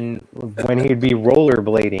 and then when he'd be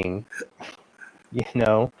rollerblading,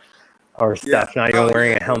 or stuff, not even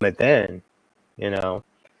wearing a helmet then,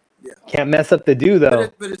 Can't mess up the do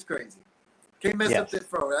though. But it's crazy. Can't mess up that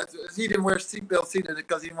pro. He didn't wear seatbelts either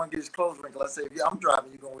because he didn't want to get his clothes wrinkled. I said, if I'm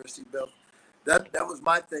driving, you're gonna wear a seatbelt. That was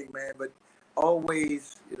my thing, man. But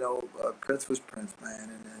always, Prince was Prince,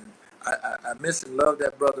 man. And I miss and love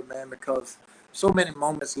that brother, man, because so many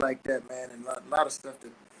moments like that, man, and a lot of stuff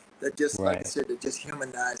that just, like I said, that just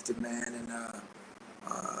humanized it, man. And,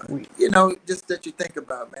 just that you think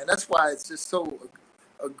about, man. That's why it's just so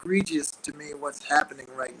egregious to me what's happening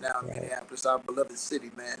right now in Minneapolis, our beloved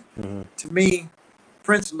city, man. Mm-hmm. To me,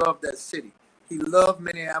 Prince loved that city. He loved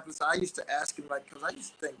Minneapolis. I used to ask him, because I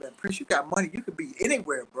used to think, man, Prince, you got money. You could be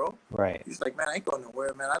anywhere, bro. Right. He's like, man, I ain't going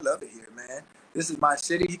nowhere, man. I love it here, man. This is my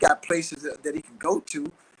city. He got places that he can go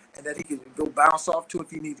to and that he can go bounce off to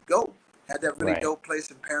if he needs to go. Had that really dope place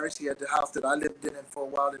in Paris. He had the house that I lived in for a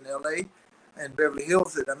while in L.A. and Beverly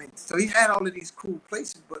Hills. So he had all of these cool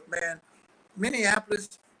places. But, man,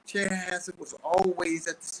 Minneapolis, Chanhassen was always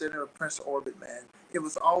at the center of Prince's orbit, man. It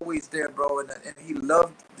was always there, bro, and he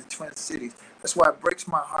loved the Twin Cities. That's why it breaks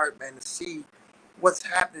my heart, man, to see what's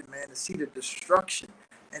happening, man, to see the destruction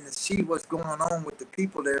and to see what's going on with the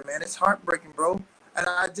people there, man. It's heartbreaking, bro. And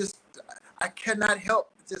I cannot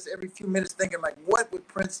help just every few minutes thinking, like, what would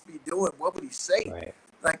Prince be doing? What would he say? Right.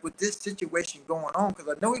 Like, with this situation going on, because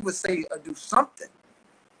I know he would say or do something,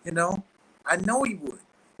 I know he would.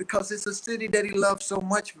 Because it's a city that he loves so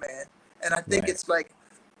much, man. And I think it's like,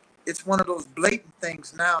 it's one of those blatant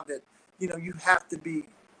things now that, you have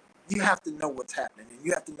to know what's happening and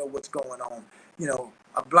you have to know what's going on.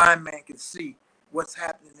 A blind man can see what's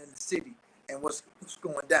happening in the city and what's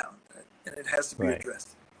going down, and it has to be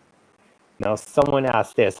addressed. Now, someone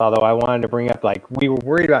asked this, although I wanted to bring up, we were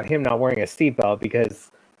worried about him not wearing a seatbelt because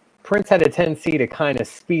Prince had a tendency to kind of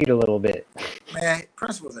speed a little bit. Man,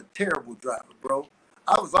 Prince was a terrible driver, bro.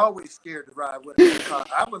 I was always scared to ride with him in the car.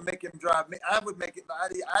 I would make him drive me. I'd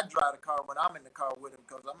drive the car when I'm in the car with him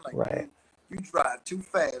because I'm like, dude, you drive too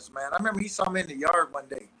fast, man. I remember he saw me in the yard one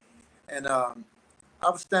day, and I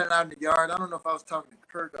was standing out in the yard. I don't know if I was talking to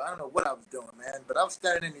Kirk. I don't know what I was doing, man. But I was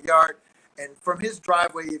standing in the yard, and from his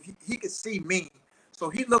driveway, if he could see me, so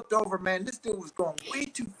he looked over, man. This dude was going way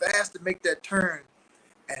too fast to make that turn,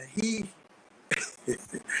 and his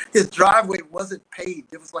driveway wasn't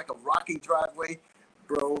paved. It was like a rocky driveway.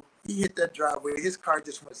 Bro, he hit that driveway. His car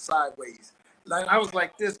just went sideways. Like, I was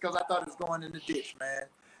like this because I thought it was going in the ditch, man.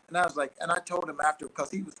 And I was like, and I told him after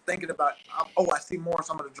because he was thinking about, I see Morris.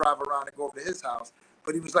 I'm going to drive around and go over to his house.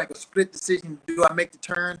 But he was like a split decision. Do I make the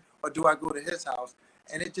turn or do I go to his house?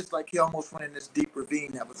 And it just like he almost went in this deep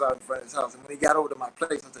ravine that was out in front of his house. And when he got over to my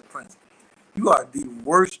place, I said, Prince, you are the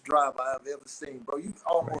worst driver I've ever seen, bro. You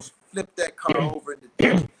almost flipped that car over in the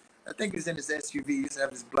ditch. I think he was in his SUV. He used to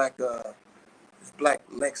have this black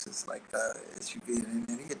Lexus SUV,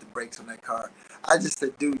 and he hit the brakes on that car. I just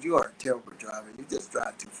said, dude, you are a terrible driver. You just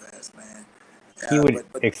drive too fast, man. He would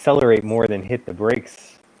accelerate more than hit the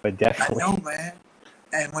brakes. but I know, definitely. man.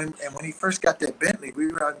 And when he first got that Bentley, we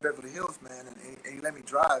were out in Beverly Hills, man, and he let me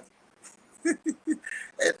drive.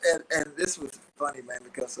 And this was funny, man,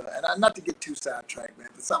 because not to get too sidetracked, man,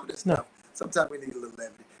 but some of this No, stuff sometimes we need a little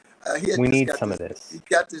levity. He had we just need got some of this. this. He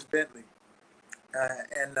got this Bentley,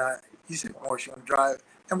 and he said, "Morris, you want to drive?"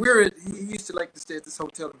 And we were. He used to like to stay at this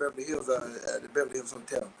hotel in Beverly Hills, the Beverly Hills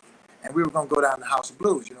Hotel, and we were gonna go down to House of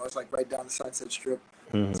Blues. You know, it's like right down the Sunset Strip.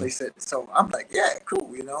 So Hmm. he said, so I'm like, yeah,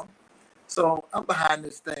 cool, you know. So I'm behind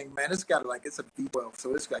this thing, man. It's a V12,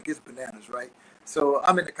 so it's bananas, right? So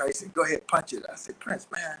I'm in the car. He said, "Go ahead, punch it." I said, "Prince,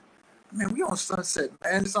 man, we on Sunset,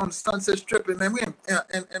 man. It's on the Sunset Strip, and man, we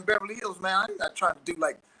in Beverly Hills, man. I'm not trying to do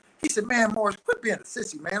like." He said, "Man, Morris, quit being a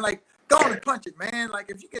sissy, man. Like, go on and punch it, man. Like,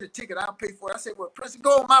 if you get a ticket, I'll pay for it." I said, "Well, Prince,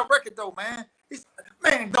 go on my record though, man." He said,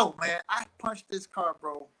 "Man, go, man." I punched this car,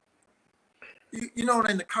 bro. You know,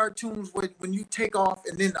 in the cartoons when you take off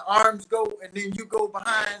and then the arms go and then you go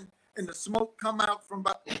behind and the smoke come out from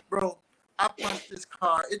bro. I punched this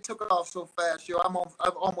car. It took off so fast, yo.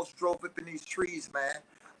 I've almost drove up in these trees, man.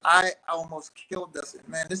 I almost killed us. And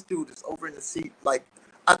man, this dude is over in the seat. Like,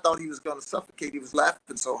 I thought he was gonna suffocate. He was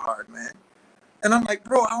laughing so hard, man. And I'm like,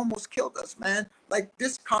 bro, I almost killed us, man. Like,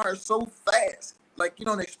 this car is so fast. Like, you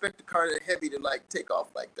don't expect a car that heavy to like take off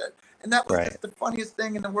like that. And that was Right. just the funniest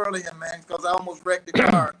thing in the world of him, man, because I almost wrecked the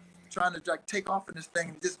car trying to like take off in this thing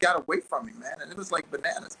and just got away from me, man. And it was like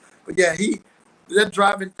bananas. But yeah, that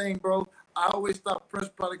driving thing, bro. I always thought Prince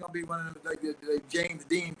probably gonna be one of them like the James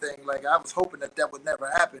Dean thing. Like, I was hoping that would never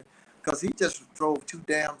happen because he just drove too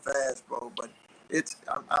damn fast, bro. But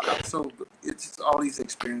I'm so it's just all these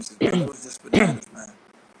experiences, man. It was just bananas, man.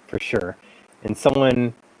 For sure. And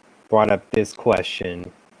someone brought up this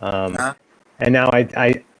question. Huh? And now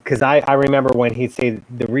because I remember when he'd say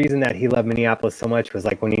the reason that he loved Minneapolis so much was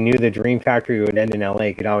like when he knew the Dream Factory would end in LA,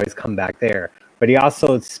 he'd always come back there. But he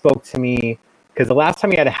also spoke to me because the last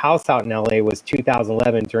time he had a house out in LA was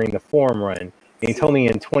 2011 during the Forum run. And he told me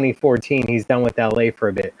in 2014 he's done with LA for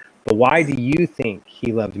a bit. But why do you think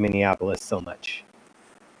he loved Minneapolis so much?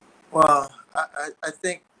 Well, I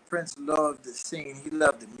think Prince loved the scene. He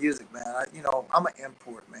loved the music, man. I'm an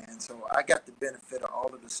import, man, so I got the benefit of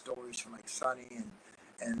all of the stories from like Sonny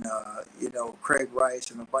and Craig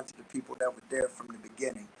Rice and a bunch of the people that were there from the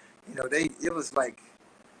beginning.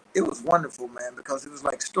 It was wonderful, man, because it was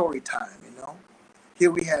like story time.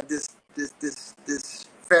 Here we have this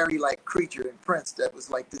fairy like creature in Prince that was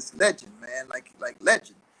like this legend, man, like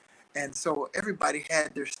legend. And so everybody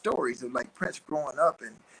had their stories of like Prince growing up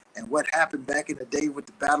and what happened back in the day with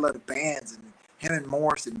the Battle of the Bands and him and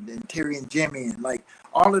Morris and Terry and Jimmy and like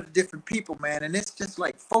all of the different people, man. And it's just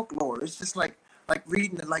like folklore. It's just like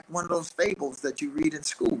reading like one of those fables that you read in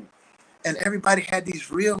school. And everybody had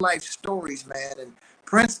these real life stories, man. And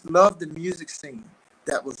Prince loved the music scene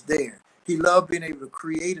that was there. He loved being able to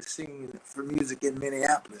create a scene for music in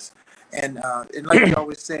Minneapolis. And like he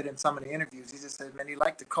always said in some of the interviews, he just said, man, he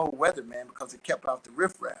liked the cold weather, man, because it kept out the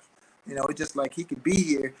riffraff. It's just like he could be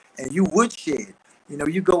here and you would shed.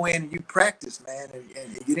 You go in and you practice, man, and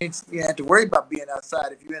you didn't have to worry about being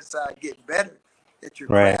outside if you're inside getting better at your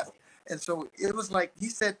Right. craft. And so it was like he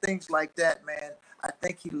said things like that, man. I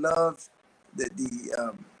think he loves the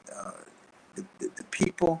the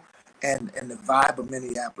people and the vibe of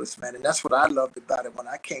Minneapolis, man. And that's what I loved about it when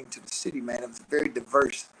I came to the city, man. It was very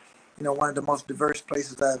diverse. One of the most diverse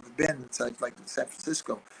places I've ever been. It's like San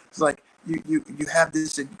Francisco. It's like you have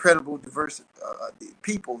this incredible diverse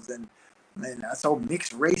peoples and I saw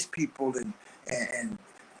mixed race people and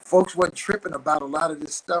folks wasn't tripping about a lot of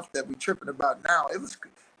this stuff that we tripping about now. It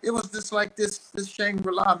was just like this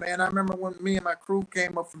Shangri-La, man. I remember when me and my crew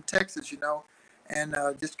came up from Texas, and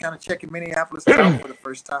just kind of checking Minneapolis out for the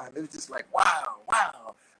first time. It was just like,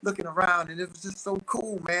 wow, looking around, and it was just so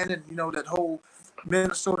cool, man. And that whole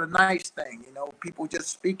Minnesota nice thing, people just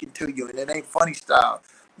speaking to you, and it ain't funny style,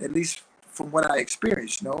 at least from what I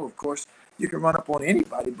experienced. Of course, you can run up on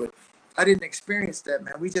anybody, but I didn't experience that,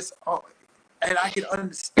 man. And I can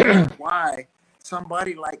understand why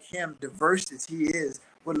somebody like him, diverse as he is,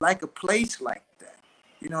 would like a place like that.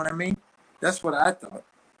 You know what I mean? That's what I thought.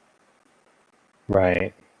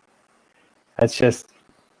 Right. That's just,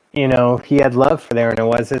 he had love for there and it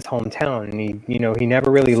was his hometown and he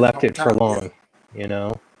never really It's his left it for hometown, yeah. long, you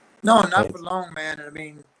know. No, not for It's long, man. I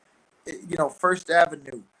mean, First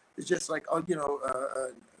Avenue. It's just like,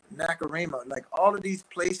 Nakarima, like all of these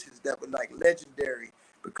places that were like legendary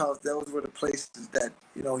because those were the places that,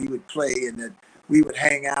 he would play and that we would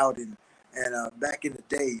hang out and back in the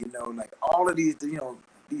day, like all of these,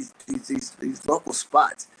 these local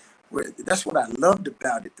spots where that's what I loved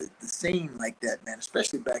about it, the scene like that, man,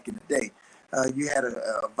 especially back in the day. You had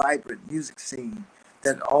a vibrant music scene,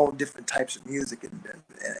 that all different types of music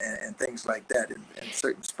and things like that, and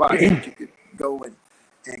certain spots that you could go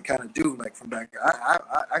and kind of do, like from back.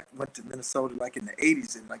 I went to Minnesota like in the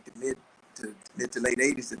 '80s, in like the mid to late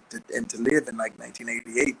 '80s, and to live in like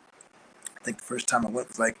 1988. I think the first time I went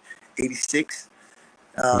was like '86,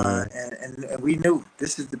 and we knew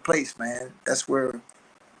this is the place, man. That's where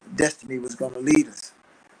destiny was going to lead us,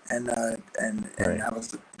 and Right. I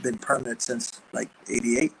was been permanent since like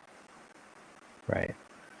 '88. Right.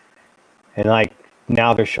 And like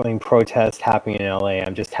now they're showing protests happening in LA.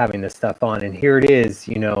 I'm just having this stuff on, and here it is.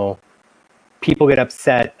 People get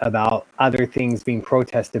upset about other things being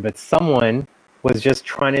protested, but someone was just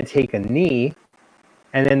trying to take a knee,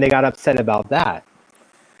 and then they got upset about that.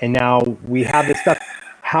 And now we have this stuff.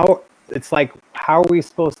 How are we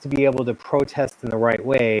supposed to be able to protest in the right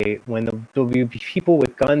way when there'll be people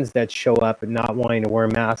with guns that show up and not wanting to wear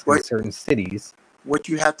masks in What certain cities? what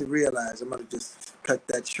you have to realize, I'm going to just cut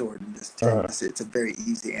that short and just tell you this. It's a very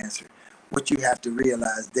easy answer. What you have to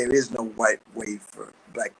realize, there is no right way for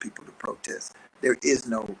black people to protest. There is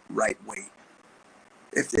no right way.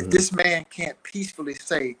 If this man can't peacefully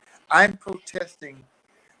say, I'm protesting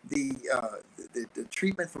the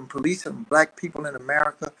treatment from police and black people in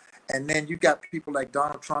America, and then you got people like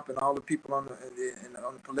Donald Trump and all the people on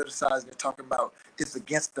the politicized, they're talking about it's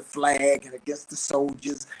against the flag and against the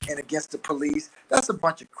soldiers and against the police. That's a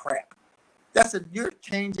bunch of crap. You're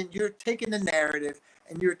taking the narrative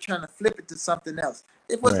and you're trying to flip it to something else.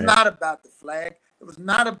 It was not about the flag. It was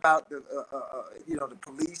not about the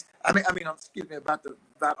police. Excuse me,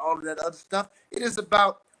 about all of that other stuff. It is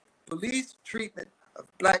about police treatment of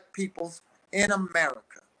black peoples in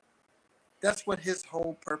America. That's what his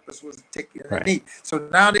whole purpose was, taking the knee. So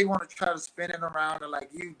now they want to try to spin it around and like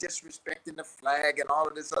you disrespecting the flag and all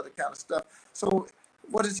of this other kind of stuff. So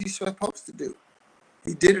what is he supposed to do?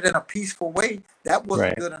 He did it in a peaceful way. That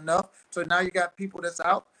wasn't good enough. So now you got people that's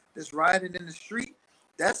out, that's rioting in the street.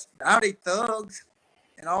 That's now they thugs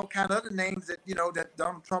and all kind of other names that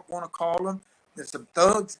Donald Trump want to call them. There's some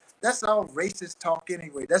thugs. That's all racist talk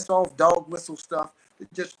anyway. That's all dog whistle stuff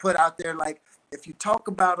that just put out there. Like if you talk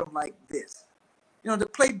about them like this, the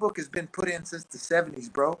playbook has been put in since the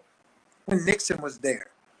 '70s, bro. When Nixon was there.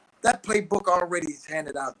 That playbook already is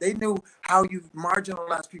handed out. They knew how you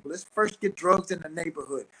marginalize people. Let's first get drugs in the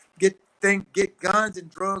neighborhood. Get guns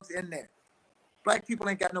and drugs in there. Black people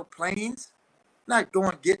ain't got no planes. Not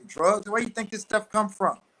going getting drugs. Where do you think this stuff come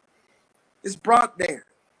from? It's brought there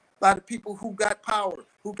by the people who got power,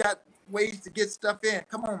 who got ways to get stuff in.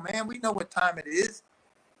 Come on, man. We know what time it is.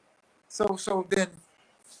 So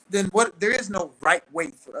then what? There is no right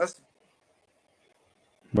way for us.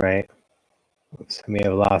 Right. Oops, I may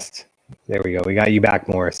have lost. There we go. We got you back,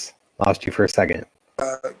 Morris. Lost you for a second.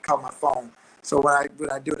 Call my phone. So when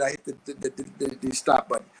I do it, I hit the stop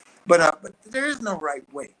button. But there is no right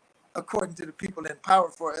way, according to the people in power,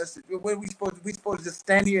 for us. What are we supposed? We supposed to just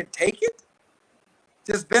stand here and take it?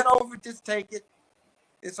 Just bend over, just take it.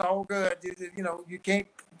 It's all good. You can't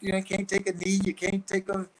take a knee. You can't take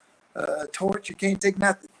a torch. You can't take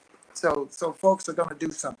nothing. So folks are gonna do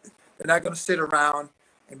something. They're not gonna sit around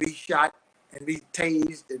and be shot and be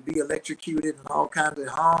tased and be electrocuted and all kinds of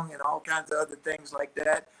hung and all kinds of other things like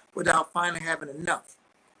that without finally having enough.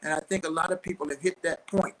 And I think a lot of people have hit that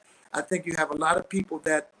point. I think you have a lot of people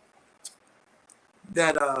that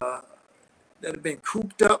have been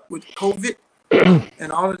cooped up with COVID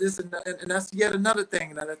and all of this, and that's yet another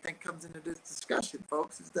thing that I think comes into this discussion,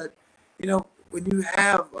 folks, is that when you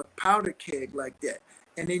have a powder keg like that,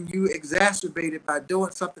 and then you exacerbate it by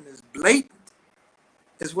doing something as blatant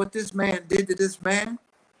as what this man did to this man.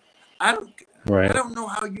 I don't know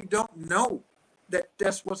how you don't know that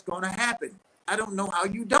that's what's going to happen. I don't know how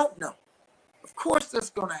you don't know. Of course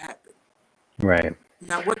that's going to happen. Right.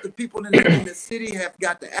 Now, what the people in the city have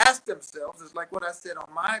got to ask themselves is like what I said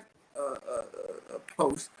on my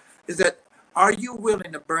post, is that are you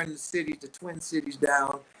willing to burn the cities, the Twin Cities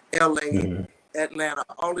down, LA, Atlanta,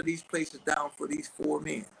 all of these places down for these four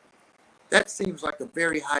men? That seems like a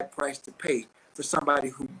very high price to pay for somebody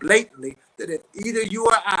who blatantly, that if either you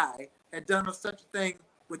or I had done such a thing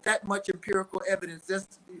with that much empirical evidence,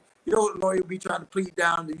 that's, lawyer will be trying to plead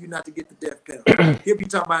down to you not to get the death penalty. He'll be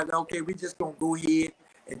talking about, okay, we just going to go ahead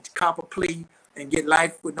and cop a plea and get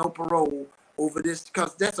life with no parole over this,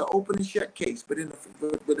 because that's an open and shut case. But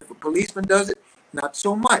if a policeman does it, not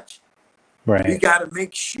so much. Right. We got to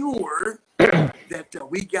make sure that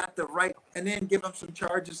we got the right, and then give them some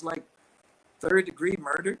charges like third-degree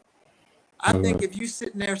murder. I think if you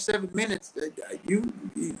sitting there 7 minutes, you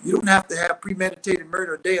don't have to have premeditated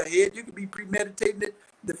murder a day ahead. You could be premeditating it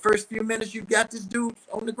the first few minutes you got this dude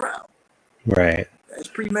on the ground. Right. That's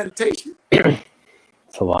premeditation.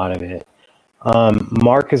 It's a lot of it.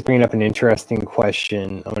 Mark is bringing up an interesting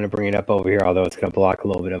question. I'm going to bring it up over here, although it's going to block a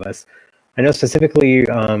little bit of us. I know specifically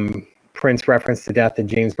Prince referenced the death of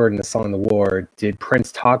James Byrd in the song The War. Did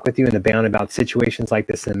Prince talk with you in the band about situations like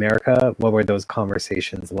this in America? What were those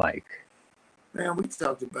conversations like? Man, we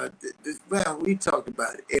talked about this. Man, we talked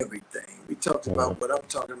about everything. We talked about what I'm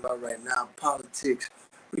talking about right now, politics.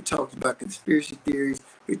 We talked about conspiracy theories.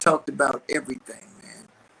 We talked about everything, man.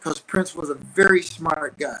 Because Prince was a very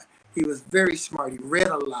smart guy. He was very smart. He read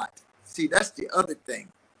a lot. See, that's the other thing.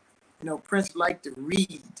 You know, Prince liked to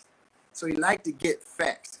read. So he liked to get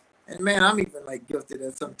facts. And man, I'm even like guilty of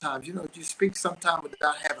that sometimes. You know, you speak sometimes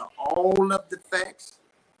without having all of the facts.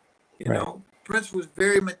 You know, Prince was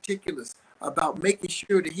very meticulous about making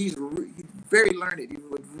sure that he's very learned. He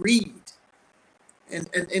would read. And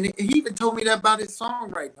he even told me that about his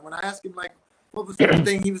songwriting. When I asked him, like, what was the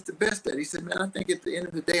thing he was the best at? He said, man, I think at the end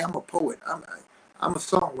of the day, I'm a poet. I'm a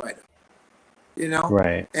songwriter, you know?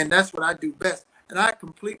 Right. And that's what I do best. And I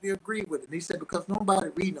completely agree with it. And he said, because nobody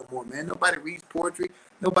reads no more, man. Nobody reads poetry.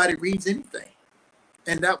 Nobody reads anything.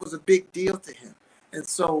 And that was a big deal to him. And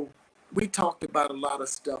so we talked about a lot of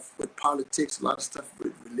stuff with politics, a lot of stuff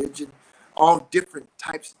with religion, all different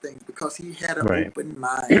types of things, because he had an open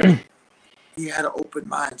mind. He had an open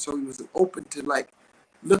mind. So he was open to like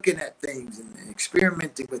looking at things and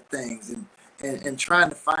experimenting with things and trying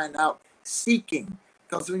to find out, seeking.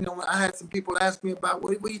 Because, you know, I had some people ask me about,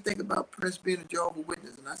 what do you think about Prince being a Jehovah's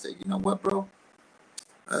Witness? And I said, you know what, bro?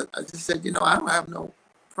 I just said, you know, I don't have no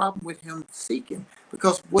problem with him seeking,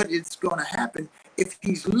 because what is going to happen if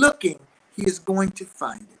he's looking, he is going to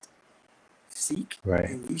find it. Seek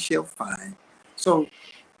and ye shall find. So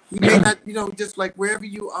he may not, you know, just like wherever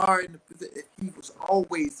you are in the, he was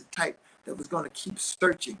always the type that was going to keep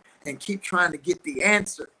searching and keep trying to get the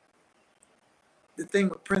answer. The thing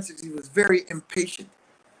with Prince is he was very impatient.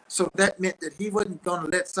 So that meant that he wasn't going to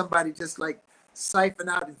let somebody just like siphon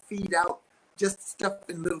out and feed out just stuff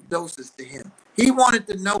in little doses to him. He wanted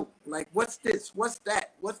to know, like, what's this? What's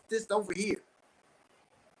that? What's this over here?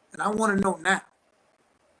 And I want to know now.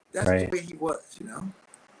 That's the way he was, you know?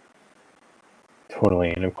 Totally.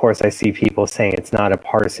 And of course, I see people saying it's not a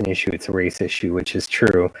partisan issue, it's a race issue, which is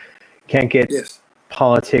true. Can't get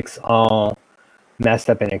politics all messed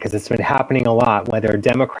up in it, because it's been happening a lot, whether a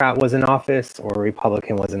Democrat was in office or a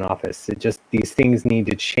Republican was in office. It just, these things need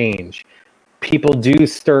to change. People do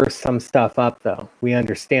stir some stuff up, though. We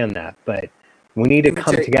understand that, but we need to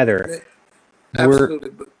come together.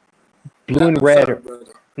 Absolutely. Blue and red.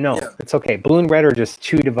 It's okay. Blue and red are just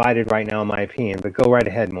too divided right now, in my opinion. But go right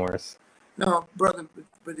ahead, Morris. No, brother.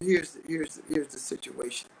 But here's the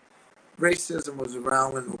situation. Racism was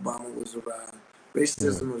around when Obama was around.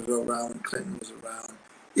 Racism was around when Clinton was around.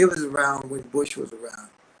 It was around when Bush was around.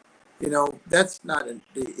 You know, that's not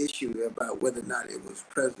the issue about whether or not it was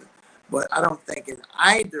president. But I don't think in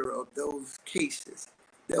either of those cases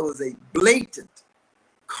there was a blatant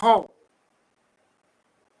call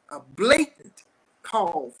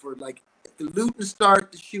for, like, if the looting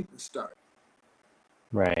start, the shooting start.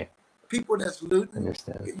 Right. People that's looting,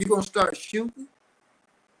 you're going to start shooting.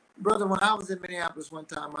 Brother, when I was in Minneapolis one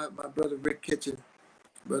time, my brother Rick Kitchen,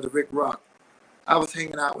 brother Rick Rock, I was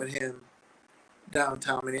hanging out with him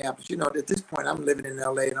downtown Minneapolis. You know, at this point, I'm living in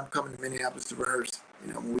LA and I'm coming to Minneapolis to rehearse,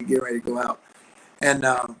 you know, when we get ready to go out. And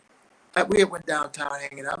we went downtown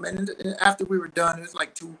hanging out. And after we were done, it was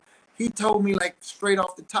like 2. He told me, like, straight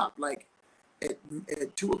off the top, like, at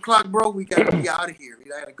 2 o'clock, bro, we got to be out of here.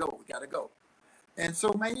 We got to go. And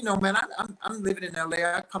so, man, you know, man, I'm living in LA.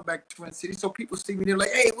 I come back to Twin Cities, so people see me. They're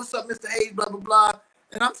like, "Hey, what's up, Mr. Hayes?" Blah blah blah.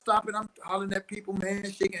 And I'm stopping. I'm hollering at people,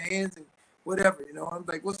 man, shaking hands and whatever. You know, I'm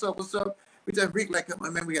like, "What's up? What's up?" We just Rick like,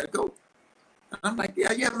 "Man, we gotta go." And I'm like,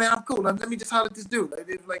 "Yeah, man, I'm cool. Let me just holler at this dude.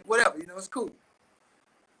 Like, whatever. You know, it's cool."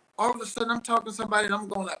 All of a sudden, I'm talking to somebody, and I'm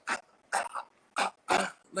going like,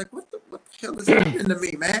 like, what the hell is happening to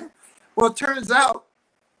me, man? Well, it turns out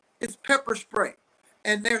it's pepper spray.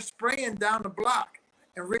 And they're spraying down the block.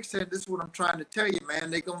 And Rick said, "This is what I'm trying to tell you, man.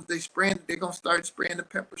 They're gonna start spraying the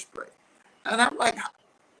pepper spray." And I'm like,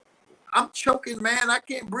 I'm choking, man. I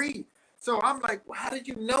can't breathe. So I'm like, well, how did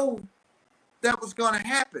you know that was gonna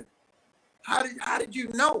happen? How did you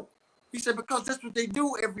know? He said, because that's what they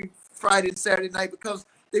do every Friday and Saturday night, because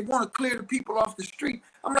they want to clear the people off the street.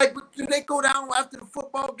 I'm like, but do they go down after the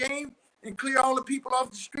football game and clear all the people off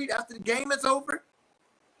the street after the game is over?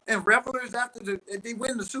 And revelers after they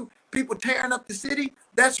win the Super, people tearing up the city,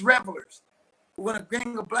 that's revelers. But when a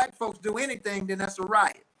gang of black folks do anything, then that's a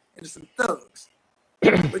riot. And it's some thugs.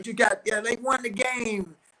 But you got, yeah, they won the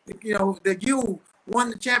game. You know, the U won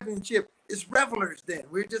the championship. It's revelers then.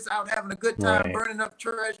 We're just out having a good time, Right. burning up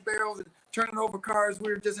trash barrels and turning over cars.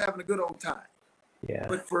 We're just having a good old time. Yeah.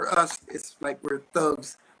 But for us, it's like we're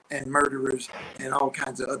thugs and murderers and all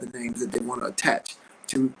kinds of other names that they want to attach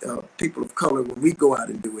to people of color when we go out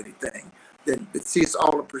and do anything. Then see, it's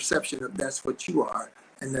all a perception of that's what you are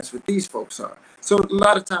and that's what these folks are. So a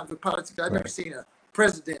lot of times with politics, I've never Right. seen a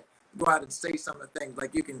president go out and say some of the things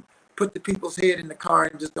like you can put the people's head in the car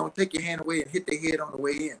and just don't take your hand away and hit their head on the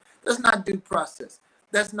way in. That's not due process.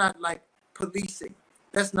 That's not like policing.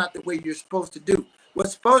 That's not the way you're supposed to do.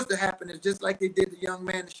 What's supposed to happen is just like they did the young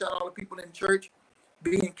man that shot all the people in church,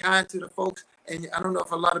 being kind to the folks. And I don't know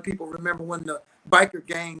if a lot of people remember when the biker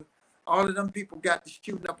gang, all of them people got to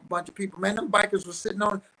shooting up a bunch of people. Man, them bikers were sitting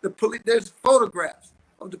on the police. There's photographs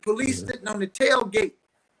of the police sitting on the tailgate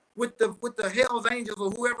with the Hell's Angels or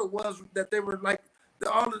whoever it was that they were like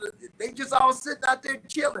they just all sitting out there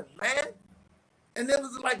chilling, man. And there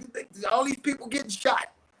was like all these people getting shot.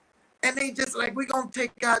 And they just like, we're going to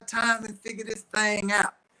take our time and figure this thing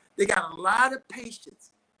out. They got a lot of patience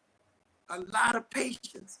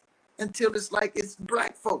until it's like it's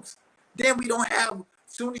black folks. Then we don't have, as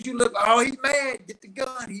soon as you look, oh, he's mad, get the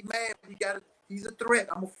gun, he's mad, he's a threat,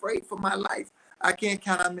 I'm afraid for my life. I can't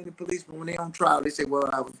count how many policemen, when they're on trial, they say, well,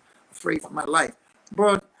 I was afraid for my life.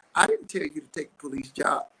 Bro, I didn't tell you to take a police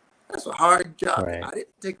job. That's a hard job. Right. I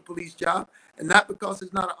didn't take a police job, and not because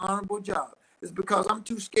it's not an honorable job. It's because I'm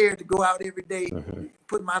too scared to go out every day,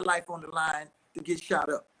 put my life on the line to get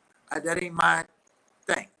shot up. That ain't my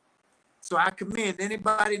thing. So I commend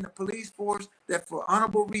anybody in the police force that for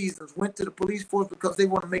honorable reasons went to the police force because they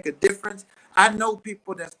want to make a difference. I know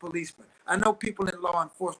people that's policemen. I know people in law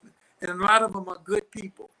enforcement. And a lot of them are good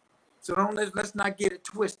people. So let's not get it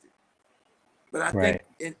twisted. But I think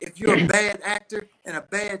if you're a bad actor and a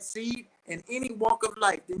bad seed in any walk of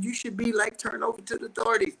life, then you should be like turned over to the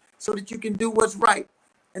authorities so that you can do what's right.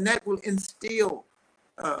 And that will instill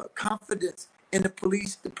confidence in the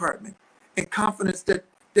police department and confidence that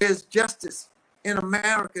there's justice in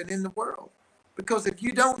America and in the world. Because if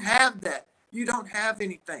you don't have that, you don't have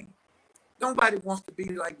anything. Nobody wants to be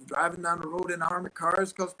like driving down the road in armored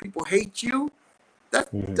cars because people hate you. That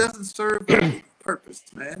doesn't serve a purpose,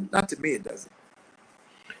 man. Not to me, it doesn't.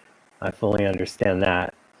 I fully understand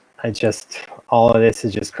that. All of this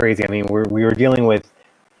is just crazy. I mean, we were dealing with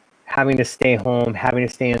having to stay home, having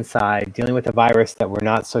to stay inside, dealing with a virus that we're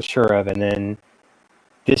not so sure of, and then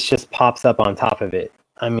this just pops up on top of it.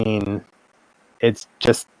 I mean, it's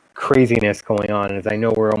just craziness going on. As I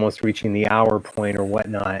know, we're almost reaching the hour point or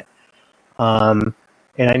whatnot.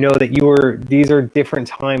 And I know that these are different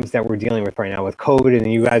times that we're dealing with right now with COVID,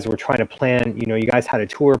 and you guys were trying to plan, you guys had a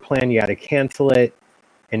tour plan, you had to cancel it,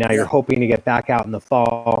 and now you're hoping to get back out in the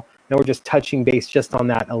fall. Now we're just touching base just on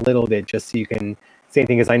that a little bit, just so you can say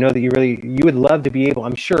anything, because I know that you would love to be able,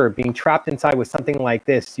 I'm sure, being trapped inside with something like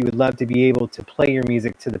this, you would love to be able to play your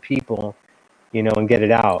music to the people, and get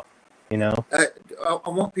it out, I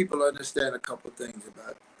want people to understand a couple of things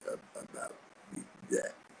about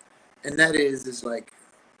that. And that is like,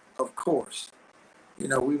 of course, we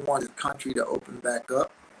want the country to open back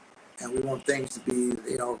up and we want things to be,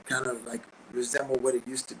 kind of like resemble what it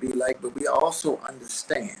used to be like. But we also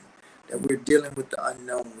understand that we're dealing with the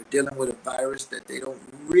unknown. We're dealing with a virus that they don't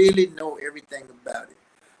really know everything about it.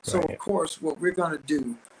 So, of course, what we're going to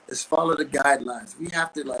do is follow the guidelines. We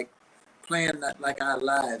have to plan like our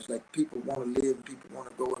lives, like people want to live and people want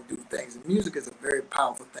to go and do things. And music is a very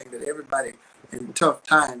powerful thing that everybody in tough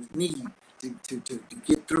times need to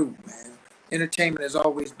get through, man. Entertainment has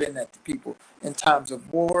always been that to people in times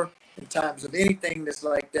of war, in times of anything that's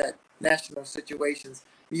like that, national situations.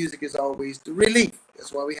 Music is always the relief.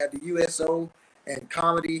 That's why we have the USO and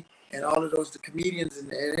comedy and all of those, the comedians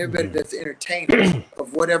and everybody that's entertainers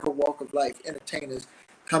of whatever walk of life, entertainers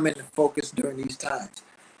come into focus during these times.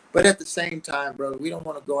 But at the same time, brother, we don't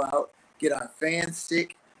want to go out, get our fans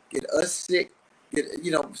sick, get us sick,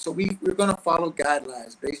 so we're going to follow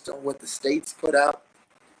guidelines based on what the states put out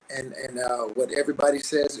and what everybody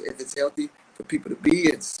says, if it's healthy for people to be,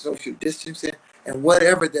 it's social distancing and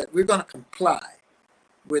whatever that we're going to comply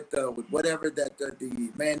with whatever that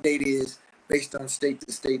the mandate is based on state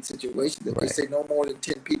to state situation. If they say no more than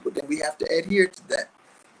 10 people, then we have to adhere to that.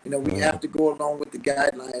 We have to go along with the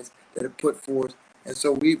guidelines that are put forth. And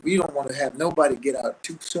so we don't want to have nobody get out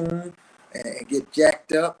too soon and get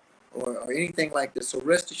jacked up or anything like this. So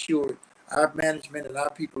rest assured, our management and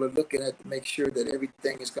our people are looking at to make sure that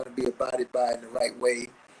everything is going to be abided by in the right way,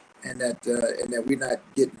 and that we're not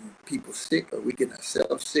getting people sick or we getting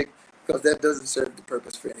ourselves sick, because that doesn't serve the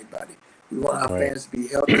purpose for anybody. We want our Right. fans to be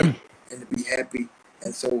healthy and to be happy.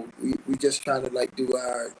 And so we just trying to like do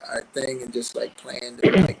our thing and just like plan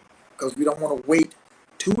to like, because we don't want to wait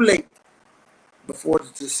too late before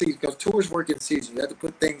the season, because tours work in season. You have to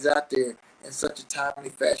put things out there in such a timely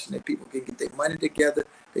fashion that people can get their money together,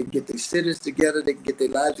 they can get their cities together, they can get their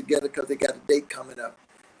lives together because they got a date coming up.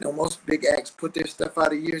 You know, most big acts put their stuff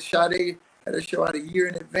out a year. Sade had a show out a year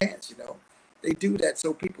in advance. You know, they do that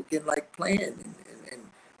so people can like plan and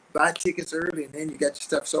buy tickets early, and then you got your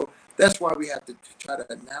stuff. So that's why we have to try to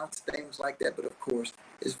announce things like that. But of course,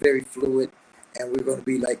 it's very fluid, and we're going to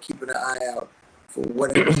be like keeping an eye out for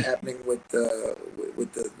whatever's happening with the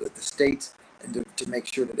states, and to make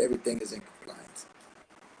sure that everything is in compliance.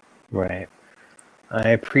 Right. I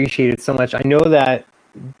appreciate it so much. I know that,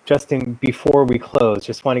 Justin, before we close,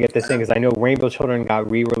 just want to get this in because I know Rainbow Children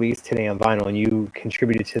got re-released today on vinyl, and you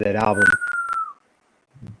contributed to that album.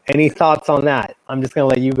 Any thoughts on that? I'm just going to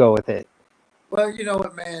let you go with it. Well, you know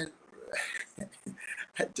what, man.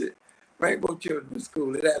 Rainbow Children was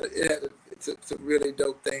cool. It had some really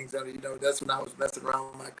dope things on it. You know, that's when I was messing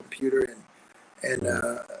around with my computer and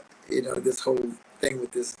you know, this whole thing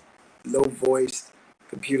with this low voice,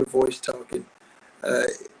 computer voice talking. Uh,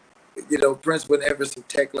 you know, Prince, whenever some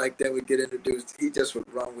tech like that would get introduced, he just would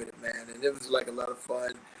run with it, man. And it was like a lot of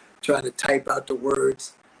fun trying to type out the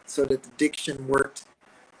words so that the diction worked.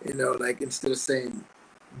 You know, like instead of saying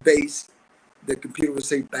bass, the computer would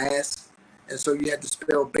say bass. And so you had to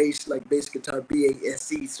spell bass like bass guitar,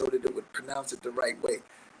 BASE, so that it would pronounce it the right way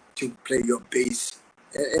to play your bass.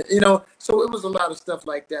 And, you know, so it was a lot of stuff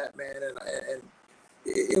like that, man. And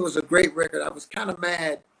it was a great record. I was kind of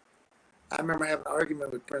mad. I remember having an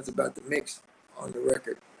argument with Prince about the mix on the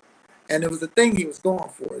record. And it was the thing he was going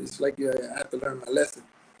for. It's like, yeah, I have to learn my lesson,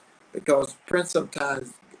 because Prince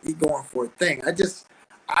sometimes he going for a thing. I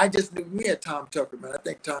just knew me at Tom Tucker, man. I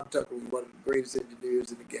think Tom Tucker was one of the greatest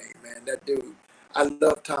engineers in the game, man. That dude, I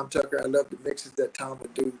love Tom Tucker. I love the mixes that Tom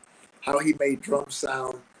would do, how he made drums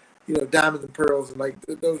sound, you know, Diamonds and Pearls, and like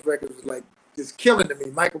those records was like just killing to me.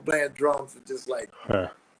 Michael Bland drums were just like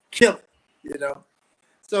killing, you know.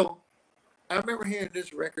 So I remember hearing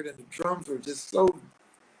this record and the drums were just so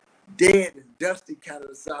dead and dusty, kind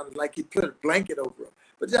of sounded like he put a blanket over him.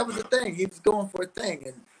 But that was the thing. He was going for a thing.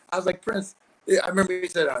 And I was like, Prince, I remember he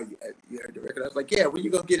said, oh, you heard the record? I was like, yeah, when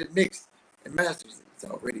you going to get it mixed and mastered? It's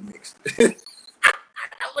already mixed. I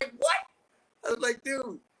was like, what? I was like,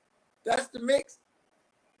 dude, that's the mix?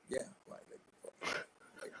 Yeah.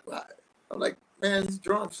 Like, why? I'm like, man, this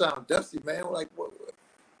drum sound dusty, man. I'm like, what?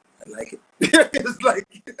 I like it. It's like,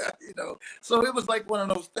 you know, so it was like one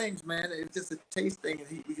of those things, man. It was just a taste thing, and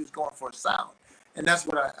he was going for a sound. And that's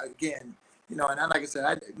what again, you know, and like I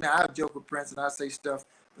said, I joke with Prince and I say stuff,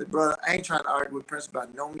 but brother, I ain't trying to argue with Prince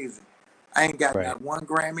about no music. I ain't got not one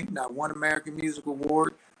Grammy, not one American Music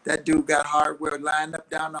Award. That dude got hardware lined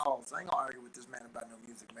up down the hall. So I ain't gonna argue with this man about no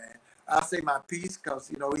music, man. I'll say my piece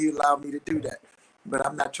because, you know, he allowed me to do that. But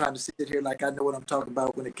I'm not trying to sit here like I know what I'm talking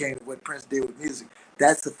about when it came to what Prince did with music.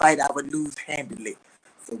 That's the fight I would lose handily.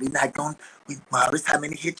 So we're not going, Morris, how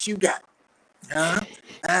many hits you got? Huh?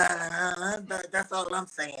 That's all I'm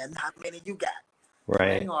saying. How many you got? So I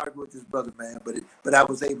ain't gonna argue with this brother, man. But I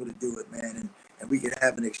was able to do it, man, and we could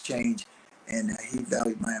have an exchange. And he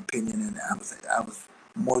valued my opinion, and I was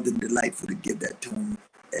more than delightful to give that to him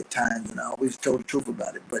at times, and I always told the truth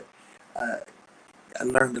about it. But I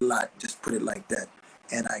learned a lot, just put it like that.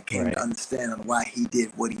 And I came to understand why he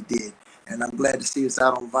did what he did. And I'm glad to see it's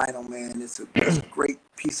out on vinyl, man. It's a great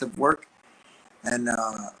piece of work. And like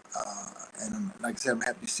I said, I'm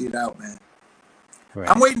happy to see it out, man.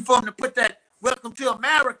 I'm waiting for him to put that Welcome to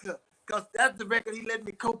America, because that's the record he let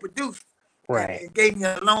me co-produce. And gave me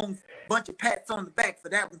a long bunch of pats on the back for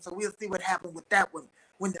that one. So we'll see what happened with that one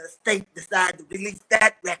when the state decides to release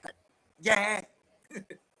that record. Yeah.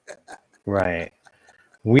 Right.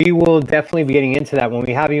 We will definitely be getting into that when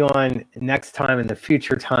we have you on next time in the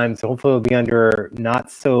future times. Hopefully it'll be under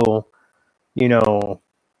not so, you know,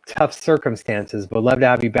 tough circumstances, but love to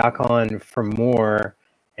have you back on for more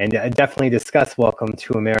and definitely discuss Welcome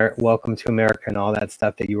to America and all that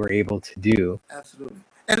stuff that you were able to do. Absolutely.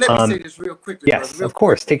 And let me say this real quickly. Yes, brother, of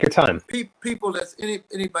course. Take your time. People that's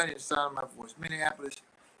anybody in the sound of my voice, Minneapolis,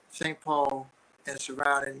 St. Paul, and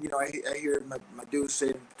surrounding, you know, I hear my dudes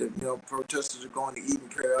say that, you know, protesters are going to Eden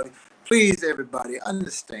Prairie. Please, everybody,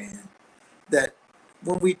 understand that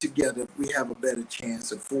when we together, we have a better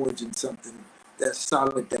chance of forging something that's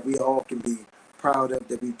solid, that we all can be proud of,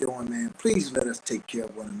 that we're doing, man. Please let us take care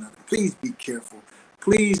of one another. Please be careful.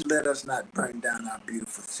 Please let us not burn down our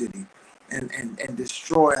beautiful city and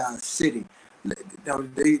destroy our city. You know,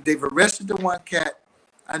 they've arrested the one cat.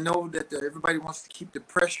 I know that everybody wants to keep the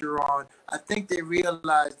pressure on. I think they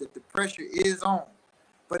realize that the pressure is on.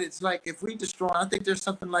 But it's like if we destroy, I think there's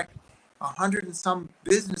something like 100 and some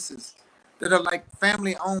businesses that are like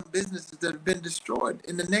family-owned businesses that have been destroyed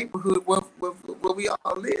in the neighborhood where we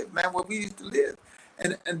all live, man, where we used to live.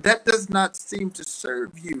 And that does not seem to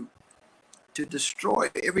serve you to destroy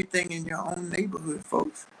everything in your own neighborhood,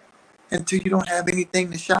 folks, until you don't have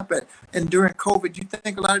anything to shop at. And during COVID, you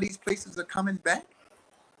think a lot of these places are coming back?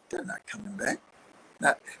 They're not coming back.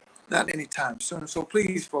 Not not anytime soon. So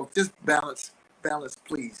please, folks, just balance,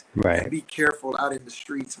 please, and Right. be careful out in the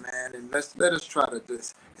streets, man. And let us try to do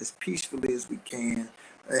this as peacefully as we can,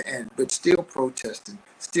 and but still protesting,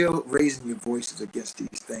 still raising your voices against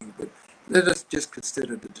these things. But let us just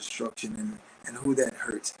consider the destruction and who that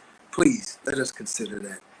hurts. Please let us consider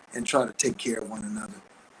that and try to take care of one another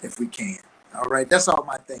if we can. All right, that's all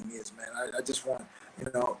my thing is, man. I just want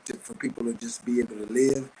for people to just be able to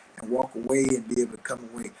live and walk away and be able to come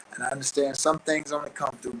away. And I understand some things only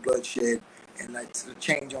come through bloodshed, and like the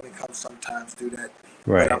change only comes sometimes through that.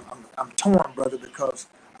 But Right. I'm torn, brother, because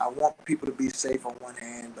I want people to be safe on one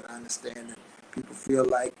hand, but I understand that people feel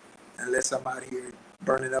like unless I'm out here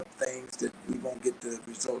burning up things, that we won't get the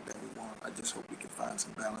result that we want. I just hope we can find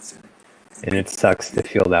some balance in it. And it People can sucks to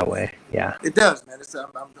feel that way. Yeah. It does, man.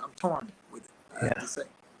 I'm torn with it. I have Yeah. to say.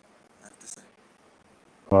 I have to say.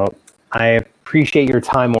 Well, I appreciate your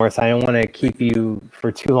time, Morris. I don't want to keep you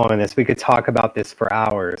for too long on this. We could talk about this for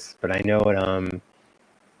hours, but I know it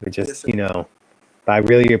Yes, just, sir. but I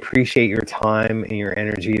really appreciate your time and your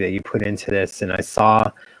energy that you put into this. And I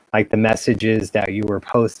saw like the messages that you were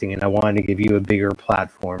posting, and I wanted to give you a bigger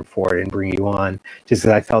platform for it and bring you on just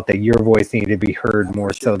because I felt that your voice needed to be I heard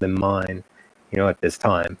more so appreciate it. than mine, at this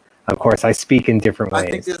time. Of course, I speak in different I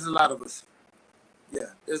think ways. there's a lot of us. Yeah,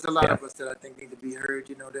 there's a lot Yeah. of us that I think need to be heard.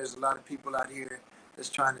 There's a lot of people out here that's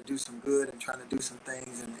trying to do some good and trying to do some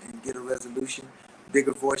things and get a resolution,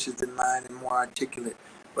 bigger voices than mine and more articulate.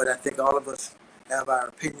 But I think all of us have our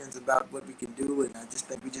opinions about what we can do, and I just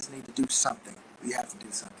think we just need to do something. We have to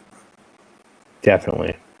do something, bro.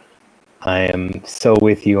 Definitely. I am so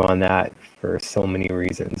with you on that for so many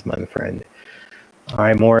reasons, my friend. All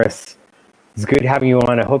right, Morris, it's good having you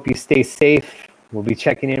on. I hope you stay safe. We'll be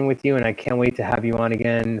checking in with you, and I can't wait to have you on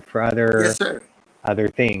again for Yes, sir. other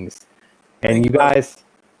things. And Thank you you, brother. guys,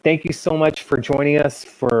 thank you so much for joining us.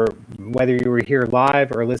 For whether you were here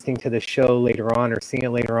live or listening to the show later on or seeing it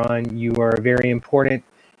later on, you are very important.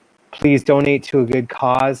 Please donate to a good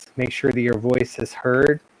cause. Make sure that your voice is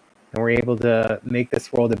heard, and we're able to make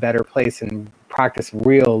this world a better place and practice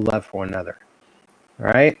real love for one another. All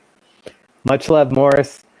right? Much love,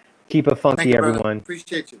 Morris. Keep it Thank funky, you, brother. everyone.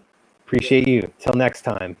 Appreciate you. Yeah. Appreciate you. Till next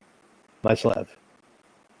time. Much love.